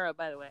reggaeton in Europe,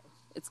 by the way.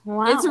 It's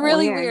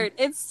really weird.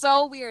 It's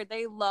so weird.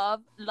 They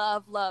love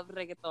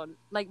reggaeton.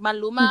 Like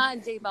Maluma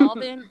and J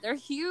Balvin, they're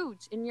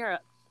huge in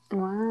Europe.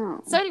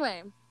 Wow. So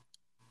anyway,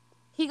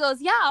 he goes,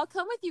 yeah, I'll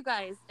come with you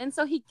guys. And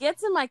so he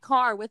gets in my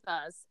car with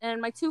us. And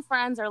my two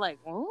friends are like,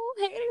 oh,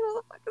 hey, who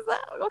the fuck is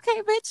that?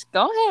 Okay, bitch,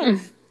 go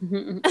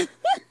ahead.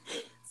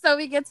 So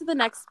we get to the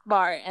next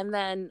bar. And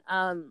then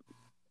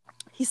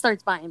he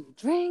starts buying me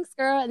drinks,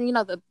 girl. And,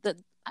 the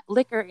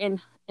liquor in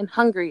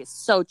Hungary is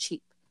so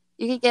cheap.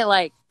 You could get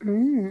like,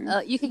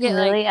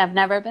 really? I've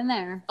never been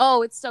there.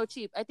 Oh, it's so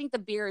cheap. I think the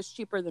beer is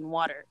cheaper than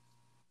water.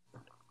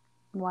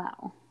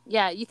 Wow.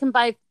 Yeah, you can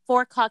buy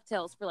 4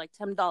 cocktails for like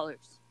 $10.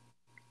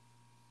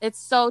 It's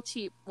so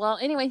cheap. Well,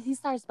 anyway, he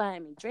starts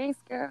buying me drinks,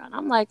 girl, and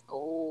I'm like,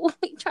 oh,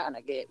 he trying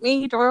to get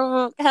me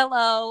drunk.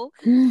 Hello.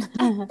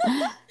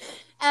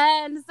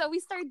 And so we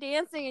start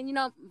dancing,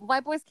 and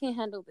white boys can't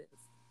handle this.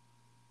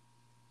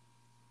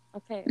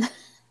 Okay,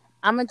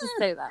 I'm gonna just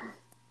say that.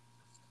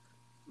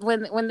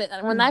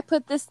 when I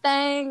put this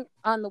thing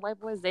on the white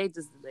boys, they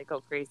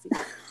go crazy.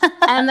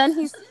 And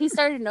then he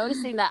started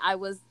noticing that I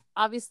was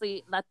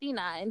obviously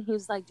Latina, and he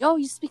was like, "Yo,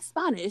 you speak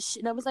Spanish?"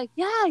 And I was like,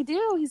 "Yeah, I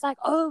do." He's like,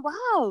 "Oh,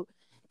 wow,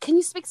 can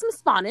you speak some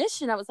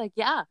Spanish?" And I was like,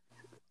 "Yeah."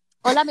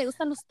 Hola, me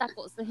gustan los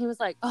tacos. And he was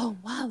like, "Oh,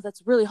 wow,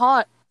 that's really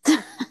hot."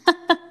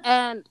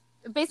 And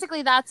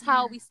basically, that's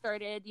how we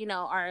started,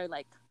 our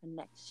like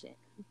connection.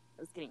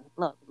 I was getting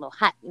a little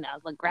hot, I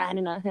was like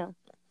grinding on him.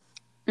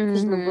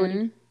 His little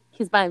booty.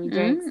 He's buying me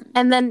drinks.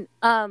 And then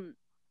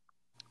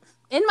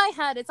in my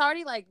head, it's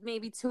already like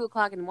maybe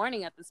 2:00 in the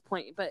morning at this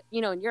point. But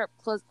in Europe,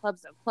 clubs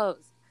are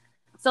closed.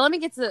 So let me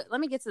get to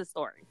the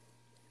story.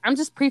 I'm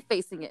just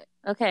prefacing it,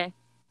 okay?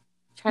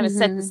 Trying to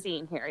set the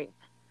scene here.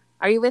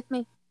 Are you with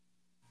me?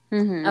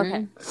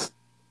 Okay.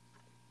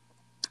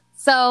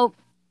 So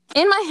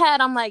in my head,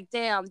 I'm like,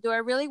 damn, do I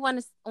really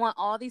want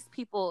all these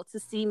people to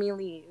see me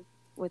leave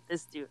with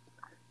this dude?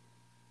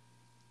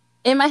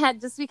 In my head,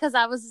 just because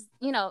I was,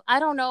 I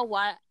don't know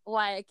why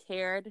I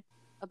cared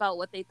about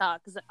what they thought.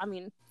 Because, I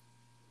mean,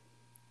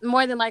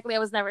 more than likely, I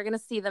was never going to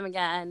see them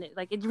again.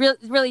 Like, it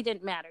really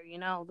didn't matter,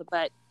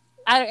 But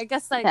I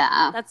guess, like,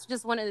 that's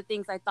just one of the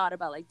things I thought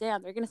about. Like,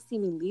 damn, they're going to see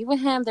me leave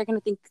with him. They're going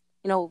to think,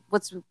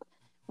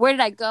 where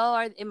did I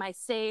go? Am I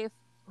safe?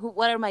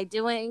 What am I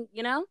doing?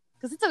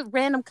 Because it's a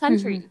random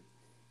country.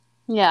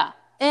 Yeah.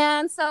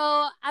 And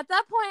so at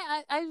that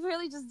point, I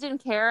really just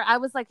didn't care. I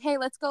was like, hey,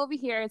 let's go over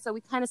here. And so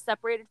we kind of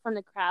separated from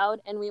the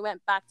crowd, and we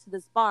went back to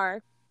this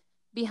bar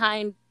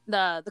behind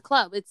the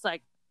club. It's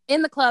like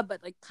in the club,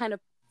 but like kind of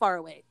far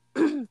away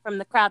from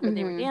the crowd where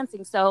they were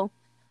dancing. So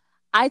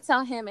I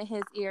tell him in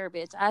his ear,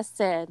 bitch, I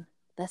said,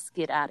 let's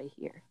get out of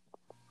here.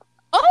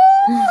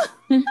 Oh!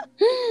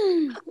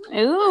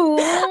 Ooh.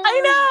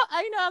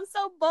 I know. I'm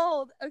so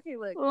bold. Okay,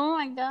 look. Oh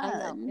my God.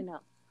 I know.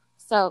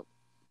 So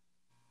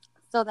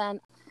then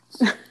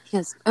he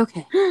goes,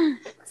 okay.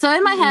 So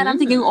in my head, I'm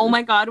thinking, oh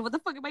my God, what the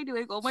fuck am I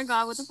doing? Oh my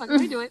God, what the fuck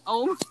am I doing?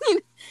 Oh,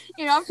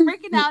 I'm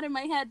freaking out in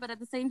my head, but at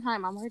the same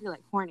time, I'm already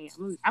like horny.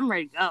 I'm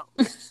ready to go.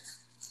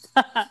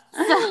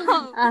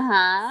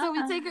 So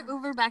we take an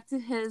Uber back to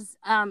his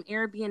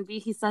Airbnb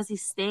he says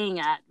he's staying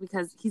at,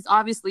 because he's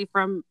obviously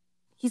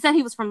he said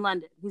he was from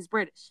London. He's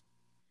British.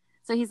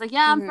 So he's like,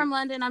 yeah, I'm from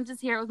London. I'm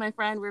just here with my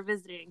friend. We're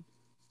visiting.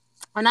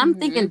 And I'm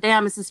thinking,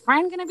 damn, is his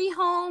friend going to be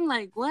home?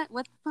 Like, what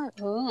the fuck?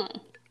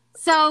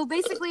 So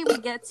basically we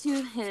get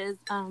to his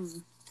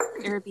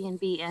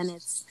Airbnb, and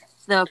it's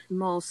the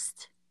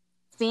most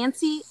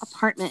fancy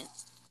apartment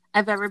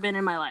I've ever been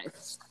in my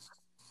life.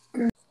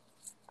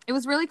 It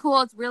was really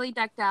cool. It's really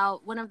decked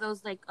out. One of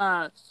those like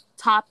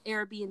top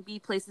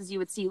Airbnb places you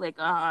would see like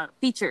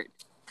featured.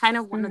 Kind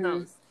of one of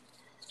those.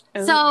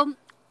 Ooh. So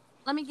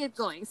let me get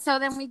going. So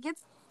then we get...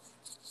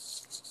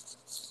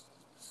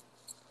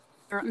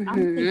 I'm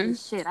thinking,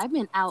 shit, I've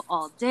been out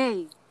all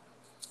day.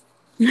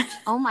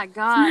 Oh my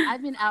God,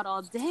 I've been out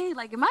all day.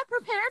 Like, am I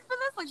prepared for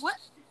this? Like, what?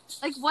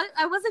 Like, what?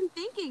 I wasn't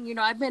thinking,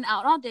 I've been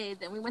out all day.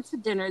 Then we went to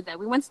dinner. Then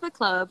we went to the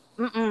club.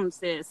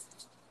 Sis.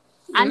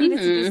 I needed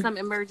to do some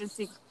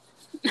emergency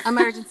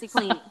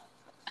cleaning.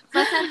 So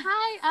I said,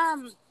 hi,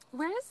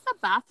 where's the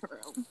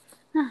bathroom?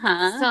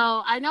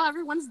 So I know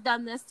everyone's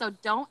done this, so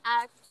don't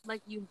act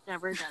like you've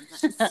never done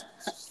this.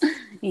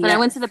 But I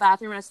went to the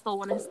bathroom and I stole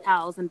one of his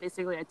towels, and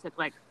basically I took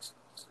like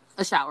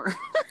a shower.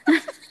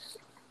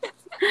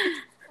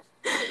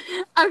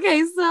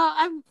 Okay, so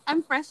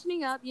I'm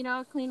freshening up,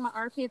 clean my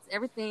armpits,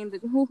 everything, the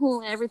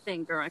hoo-hoo,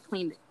 everything, girl. I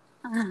cleaned it.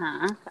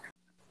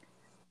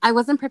 I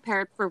wasn't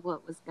prepared for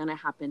what was gonna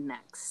happen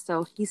next.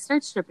 So he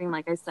starts stripping,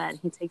 like I said.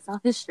 He takes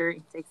off his shirt,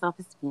 he takes off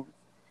his pants,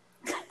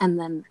 and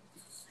then,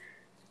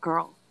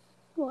 girl,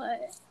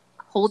 what?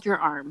 Hold your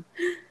arm.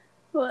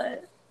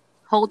 What?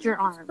 Hold your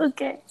arm.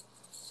 Okay.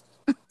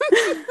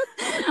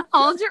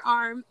 Hold your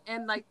arm,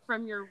 and like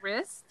from your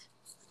wrist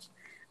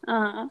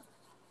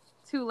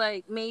to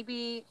like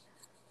maybe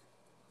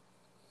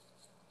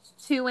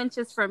 2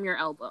 inches from your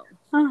elbow.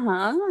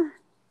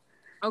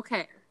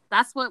 Okay,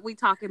 that's what we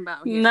talking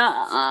about here.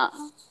 Nuh-uh.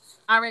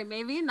 All right,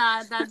 maybe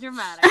not that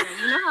dramatic.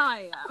 You know how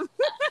I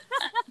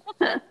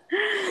am.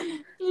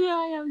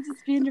 I am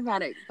just being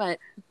dramatic. But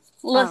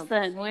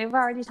listen, we've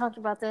already talked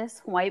about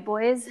this. White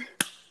boys,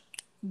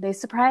 they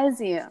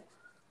surprise you.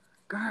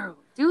 Girl,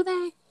 do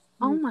they?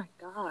 Oh my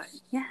God.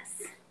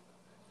 Yes.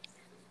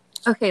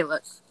 Okay,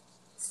 look.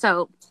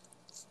 So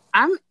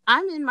I'm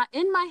in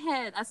my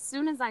head as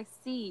soon as I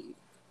see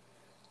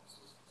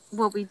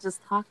what we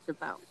just talked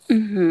about.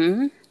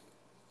 Bitch,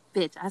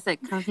 I said,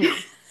 come here.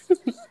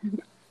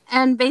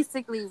 And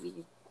basically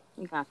we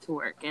got to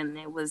work, and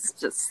it was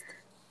just,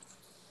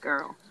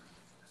 girl,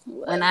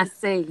 when I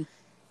say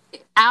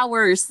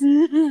hours,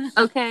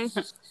 okay?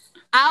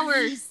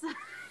 Hours.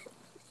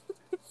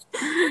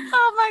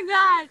 Oh my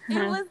God.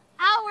 It was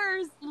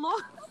hours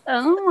long.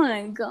 Oh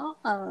my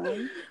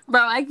God.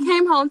 Bro, I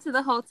came home to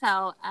the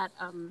hotel at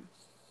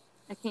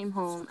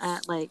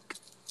like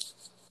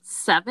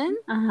 7.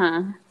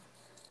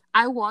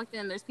 I walked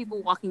in, there's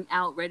people walking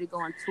out ready to go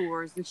on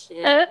tours and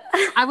shit.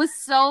 I was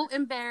so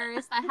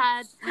embarrassed. I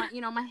had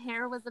my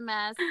hair was a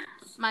mess.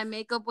 My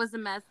makeup was a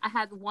mess. I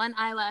had one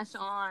eyelash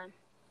on.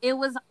 It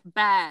was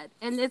bad.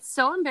 And it's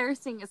so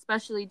embarrassing,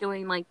 especially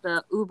doing like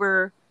the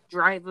Uber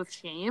drive of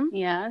shame.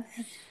 Yes.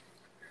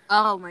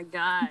 Oh my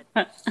God.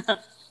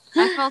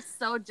 I felt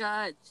so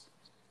judged.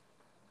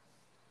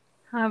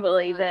 I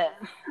believe it.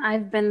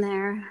 I've been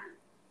there.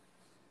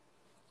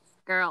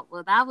 Girl,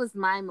 well, that was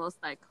my most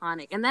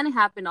iconic. And then it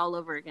happened all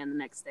over again the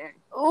next day.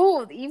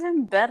 Oh,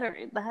 even better.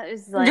 That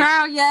is like...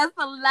 Girl, yes,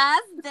 the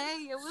last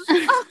day. It was...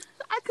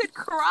 I could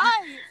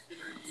cry.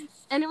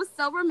 And it was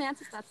so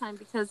romantic that time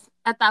because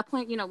at that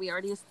point, we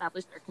already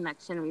established our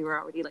connection. We were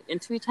already like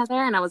into each other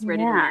and I was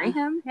ready to marry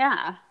him.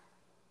 Yeah.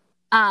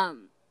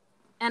 And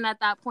at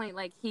that point,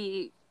 like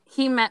he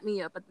met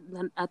me up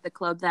at the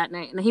club that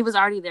night and he was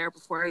already there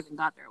before I even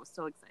got there. I was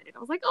so excited. I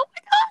was like, oh my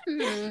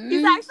God,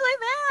 he's actually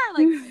there.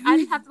 Like I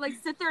didn't have to like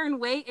sit there and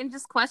wait and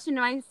just question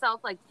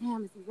myself like,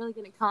 damn, is he really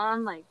going to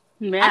come? Like,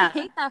 I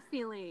hate that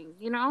feeling,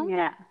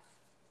 Yeah.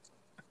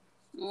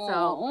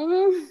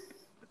 So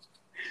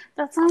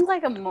that sounds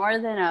like more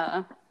than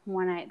a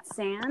one night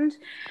stand.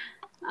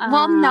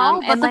 Well,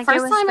 no, but the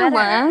first time it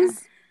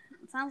was.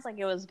 It sounds like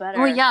it was better.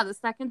 Well, yeah, the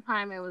second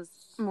time it was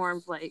more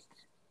of like,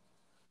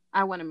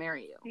 I want to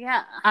marry you.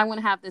 Yeah. I want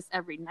to have this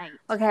every night.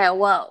 Okay,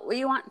 well,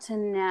 we want to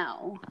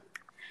know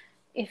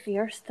if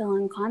you're still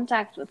in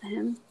contact with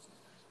him.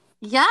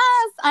 Yes,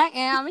 I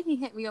am. He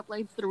hit me up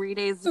like 3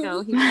 days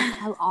ago. He was like,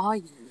 how are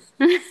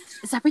you?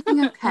 Is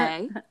everything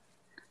okay?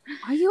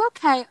 Are you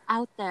okay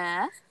out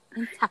there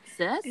in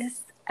Texas?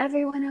 Is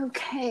everyone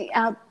okay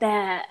out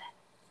there?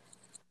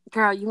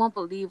 Girl, you won't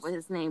believe what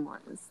his name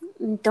was.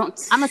 Don't.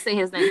 I'm going to say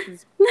his name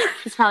because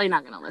he's probably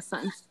not going to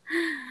listen.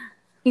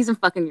 He's in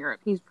fucking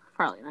Europe. He's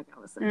probably not going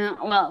to listen.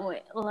 Well,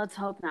 wait, let's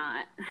hope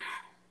not.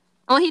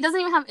 Well, he doesn't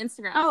even have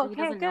Instagram. Oh,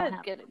 so okay, good.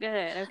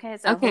 Okay,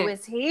 so who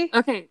is he?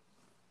 Okay.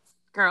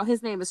 Girl,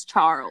 his name is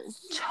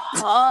Charles.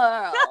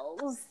 Charlie.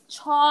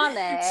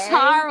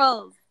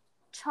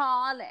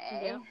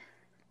 Yeah.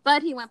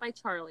 But he went by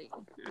Charlie.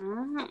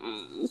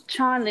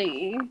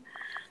 Charlie.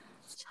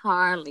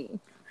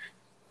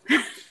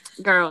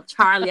 Girl,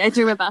 Charlie. I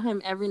dream about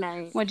him every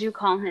night. What'd you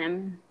call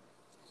him?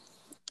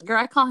 Girl,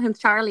 I call him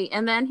Charlie.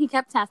 And then he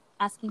kept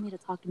asking me to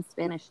talk in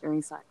Spanish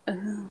during sex.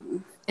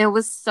 It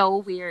was so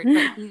weird.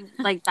 But he,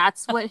 like, that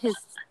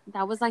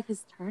was like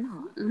his turn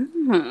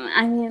on.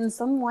 I mean,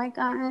 some white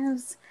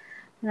guys,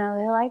 they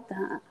like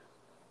that.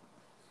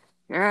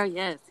 Girl,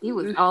 yes. He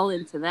was all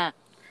into that.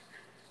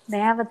 They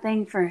have a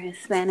thing for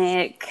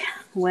Hispanic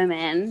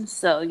women.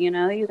 So, you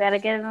got to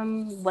give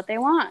them what they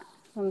want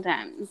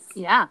sometimes.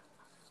 Yeah.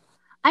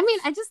 I mean,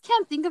 I just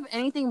can't think of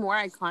anything more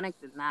iconic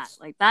than that.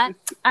 Like that.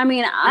 I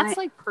mean, that's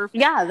like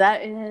perfect. Yeah,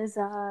 that is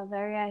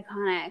very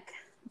iconic.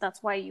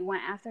 That's why you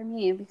went after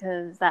me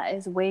because that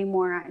is way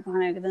more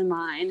iconic than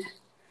mine.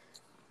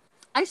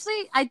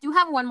 Actually, I do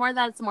have one more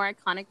that's more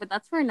iconic, but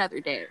that's for another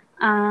day.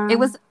 I'll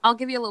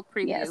give you a little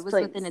preview. Yes, it was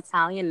please. with an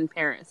Italian in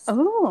Paris.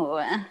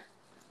 Oh.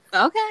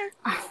 Okay.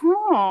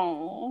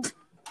 Oh.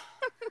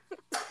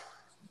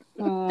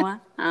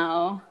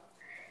 Wow.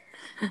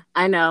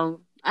 I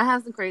know. I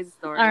have some crazy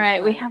stories. All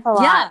right, we have a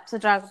lot to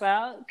talk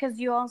about because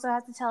you also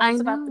have to tell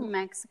us about the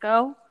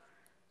Mexico.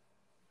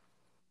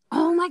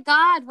 Oh my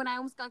God, when I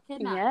almost got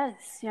kidnapped.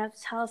 Yes, you have to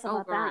tell us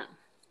about that.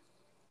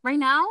 Right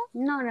now?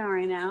 No, not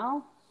right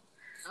now.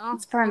 Oh,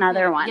 it's for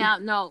another one. Yeah,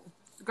 no.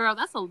 Girl,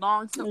 that's a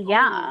long story.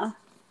 Yeah.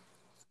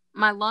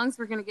 My lungs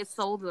were going to get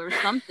sold or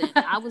something.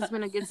 I was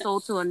going to get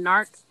sold to a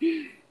narc.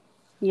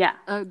 Yeah.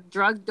 A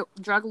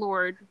drug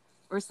lord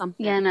or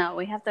something. Yeah, no,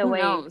 we have to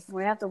wait. Knows?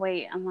 We have to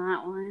wait on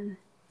that one.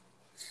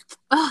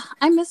 Oh,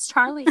 I miss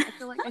Charlie. I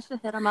feel like I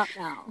should hit him up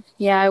now.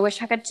 Yeah, I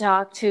wish I could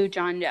talk to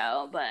John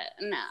Doe, but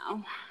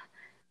no.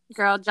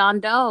 Girl, John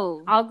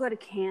Doe. I'll go to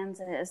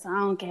Kansas. I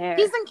don't care.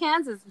 He's in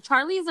Kansas.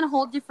 Charlie is in a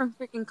whole different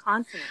freaking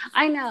continent.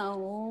 I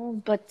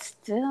know, but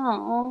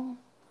still.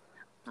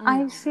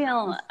 I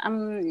feel...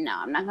 no,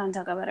 I'm not going to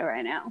talk about it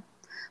right now.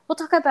 We'll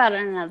talk about it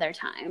another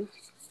time.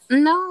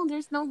 No,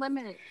 there's no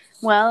limit.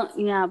 Well,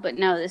 yeah, but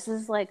no, this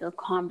is like a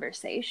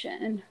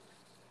conversation.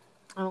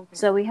 Okay.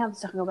 So we have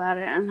to talk about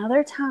it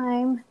another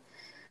time.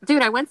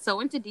 Dude, I went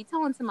so into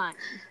detail into mine.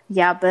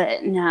 Yeah,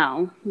 but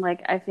no.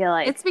 Like, I feel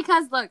like... It's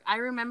because, look, I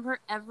remember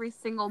every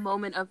single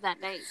moment of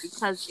that night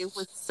because it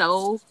was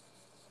so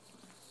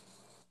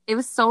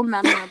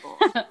memorable.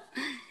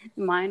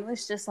 Mine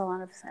was just a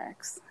lot of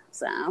sex.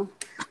 So...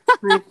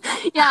 Like,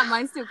 yeah,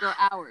 mine still go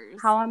hours.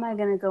 How am I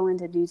going to go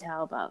into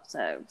detail about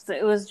sex?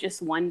 It was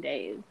just one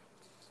day.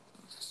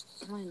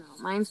 I know.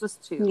 Mine was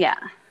 2. Yeah.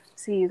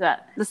 So you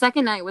got... The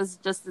second night was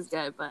just as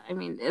good, but I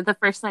mean, the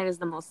first night is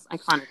the most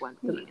iconic one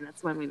for me, and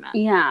that's when we met.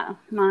 Yeah,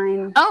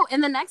 mine... Oh,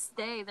 and the next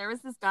day, there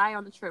was this guy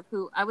on the trip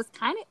who I was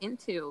kind of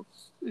into,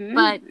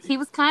 but he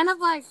was kind of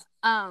like,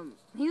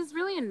 he was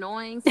really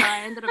annoying, so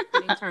I ended up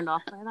getting turned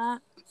off by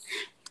that.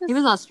 He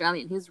was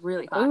Australian. He was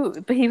really hot. Ooh,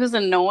 but he was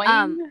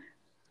annoying?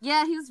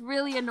 Yeah, he was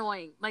really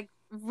annoying. Like,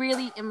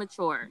 really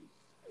immature.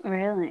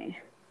 Really?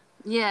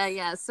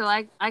 Yeah. So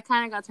I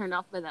kind of got turned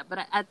off by that.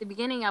 But at the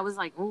beginning, I was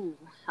like, "Ooh,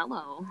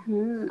 hello."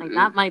 Hmm. Like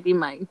that might be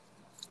my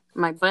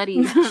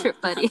buddy,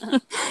 trip buddy.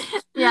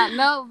 Yeah,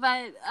 no,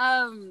 but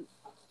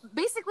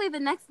basically the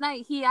next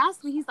night he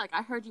asked me, he's like,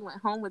 "I heard you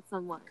went home with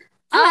someone."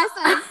 And I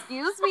said,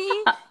 "Excuse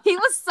me?" He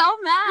was so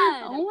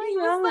mad. Oh my He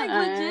was like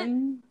God. legit.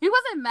 He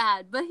wasn't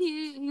mad, but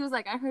he was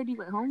like, "I heard you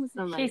went home with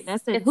somebody." And I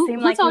said, It "Who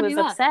seemed like he told was you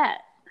that?"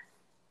 upset.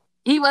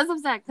 He was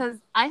upset because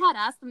I had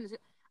asked him.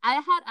 I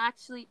had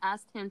actually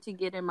asked him to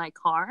get in my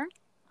car,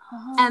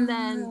 and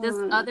then this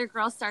other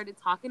girl started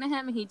talking to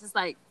him, and he just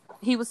like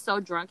he was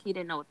so drunk he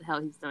didn't know what the hell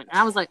he's doing. And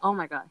I was like, "Oh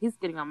my God, he's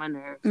getting on my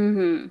nerves."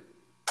 Mm-hmm.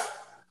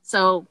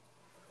 So,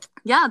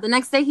 yeah, the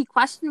next day he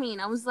questioned me,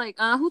 and I was like,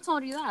 "Who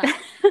told you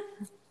that?"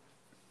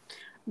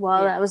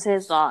 Well, Yeah. that was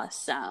his loss,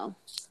 so.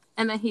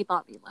 And then he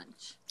bought me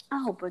lunch.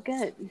 Oh, but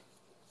good.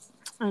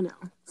 I know.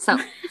 So,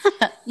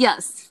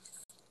 yes,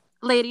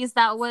 ladies,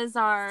 that was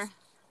our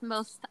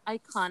most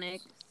iconic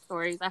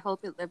stories. I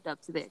hope it lived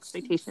up to the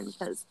expectation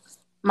because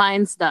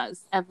mine's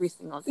does every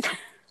single day.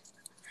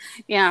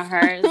 Yeah,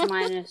 hers.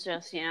 Mine is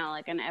just,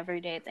 like an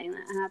everyday thing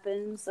that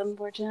happens,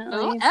 unfortunately.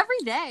 Oh, every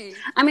day.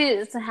 I mean,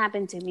 it's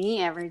happened to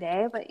me every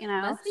day, but,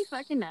 Must be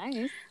fucking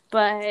nice.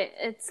 but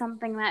it's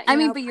something that, I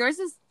mean, but yours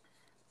is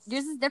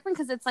different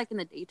because it's like in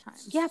the daytime.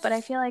 yeah, but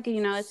I feel like,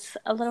 it's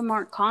a little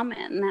more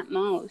common at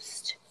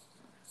most.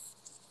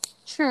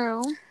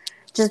 True.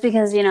 Just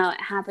because, it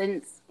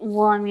happens.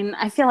 Well, I mean,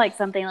 I feel like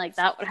something like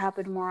that would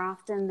happen more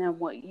often than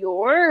what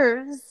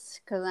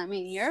yours, because, I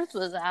mean, yours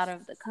was out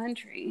of the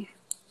country.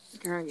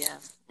 Girl, yeah.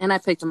 And I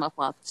picked him up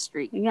off the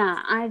street. Yeah,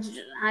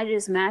 I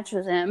just matched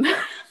with him.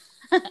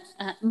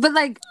 But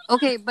like,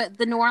 okay, but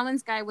the New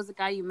Orleans guy was a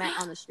guy you met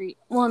on the street.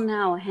 Well,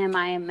 no, him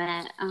I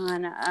met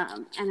on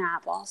an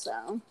app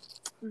also.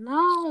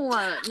 No,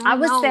 I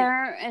was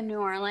there in New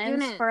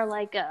Orleans Unit. for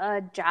like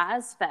a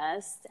jazz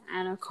fest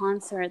and a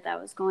concert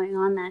that was going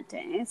on that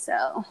day.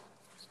 So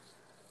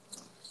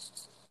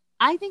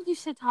I think you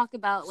should talk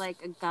about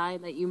like a guy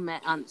that you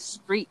met on the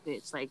street,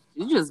 bitch. Like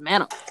you just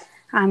met him.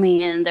 I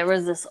mean, there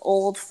was this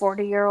old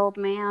 40-year-old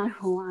man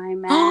who I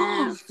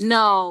met.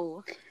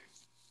 No.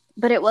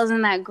 But it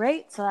wasn't that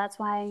great, so that's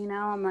why,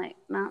 I'm like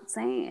not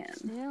saying.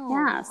 Ew.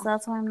 Yeah, so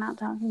that's why I'm not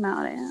talking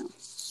about it.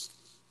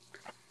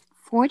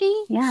 40?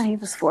 Yeah, he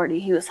was 40.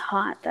 He was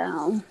hot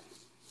though.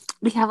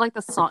 We have like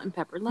the salt and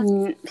pepper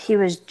left. He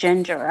was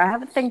ginger. I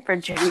have a thing for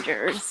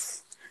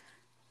gingers.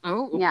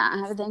 Oh. Yeah, I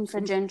have a thing for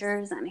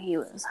gingers, and he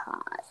was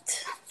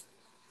hot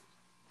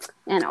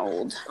and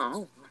old.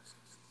 Oh.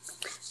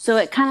 So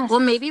it kind of... Well,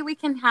 maybe we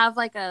can have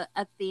like a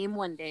theme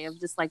one day of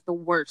just like the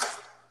worst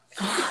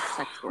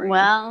sex story.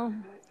 Well,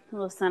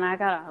 listen, I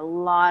got a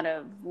lot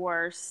of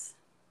worse.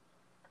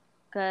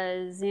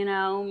 Because,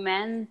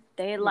 men,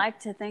 they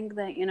like to think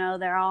that,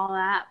 they're all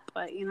that.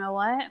 But you know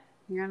what?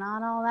 You're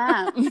not all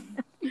that.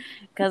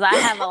 Because I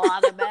have a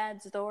lot of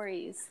bad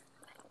stories.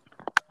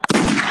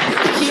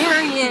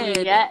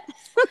 Period. Yes.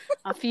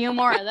 A few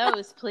more of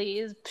those,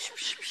 please.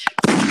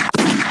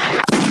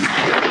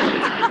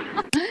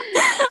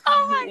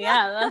 Oh my God.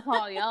 Yeah, that's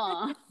all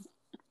y'all. That's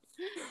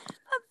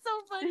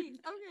so funny.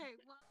 Okay.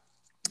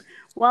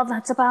 Well,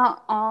 that's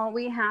about all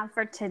we have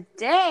for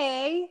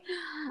today.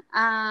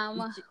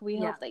 We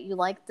hope that you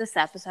liked this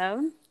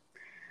episode.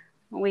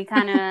 We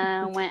kind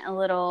of went a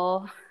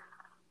little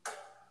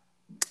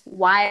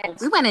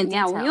wild. We went in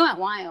detail. Yeah, we went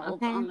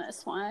wild on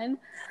this one.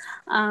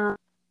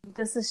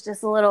 This is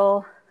just a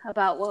little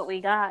about what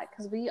we got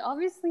because we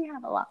obviously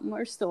have a lot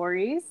more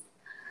stories.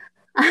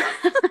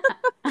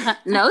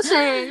 No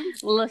shame.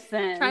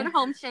 Listen. Try to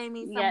home shame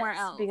me somewhere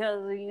else.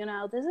 Because,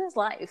 this is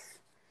life.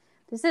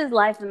 This is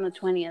life in the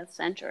 20th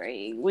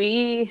century.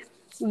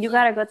 You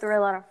got to go through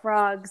a lot of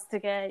frogs to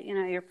get,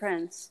 your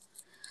prince.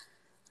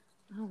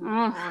 Oh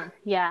my God.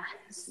 Yeah.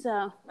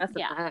 So, That's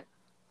yeah.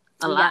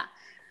 a lot. Yeah.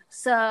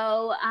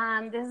 So,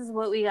 this is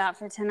what we got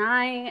for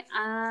tonight.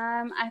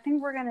 I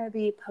think we're going to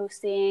be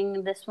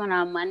posting this one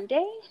on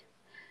Monday.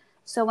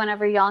 So,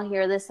 whenever y'all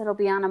hear this, it'll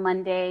be on a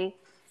Monday.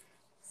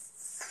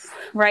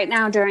 Right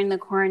now, during the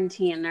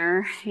quarantine,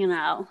 or,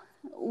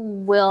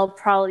 we'll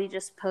probably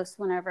just post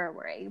whenever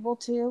we're able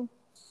to.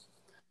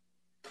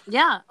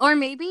 Yeah. Or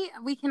maybe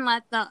we can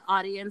let the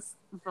audience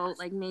vote.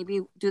 Like,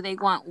 maybe do they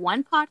want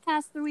one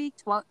podcast a week?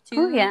 Two?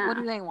 Oh, yeah. What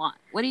do they want?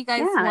 What do you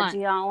guys Yeah, want? do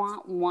y'all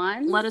want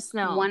one? Let us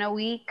know. 1 a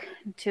week,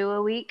 2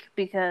 a week,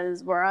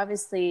 because we're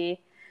obviously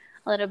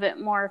a little bit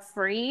more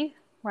free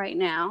right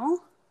now.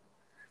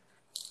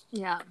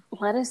 Yeah.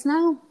 Let us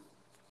know.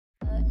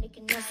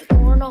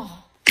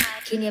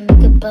 Can you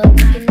make it bug?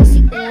 Can you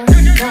see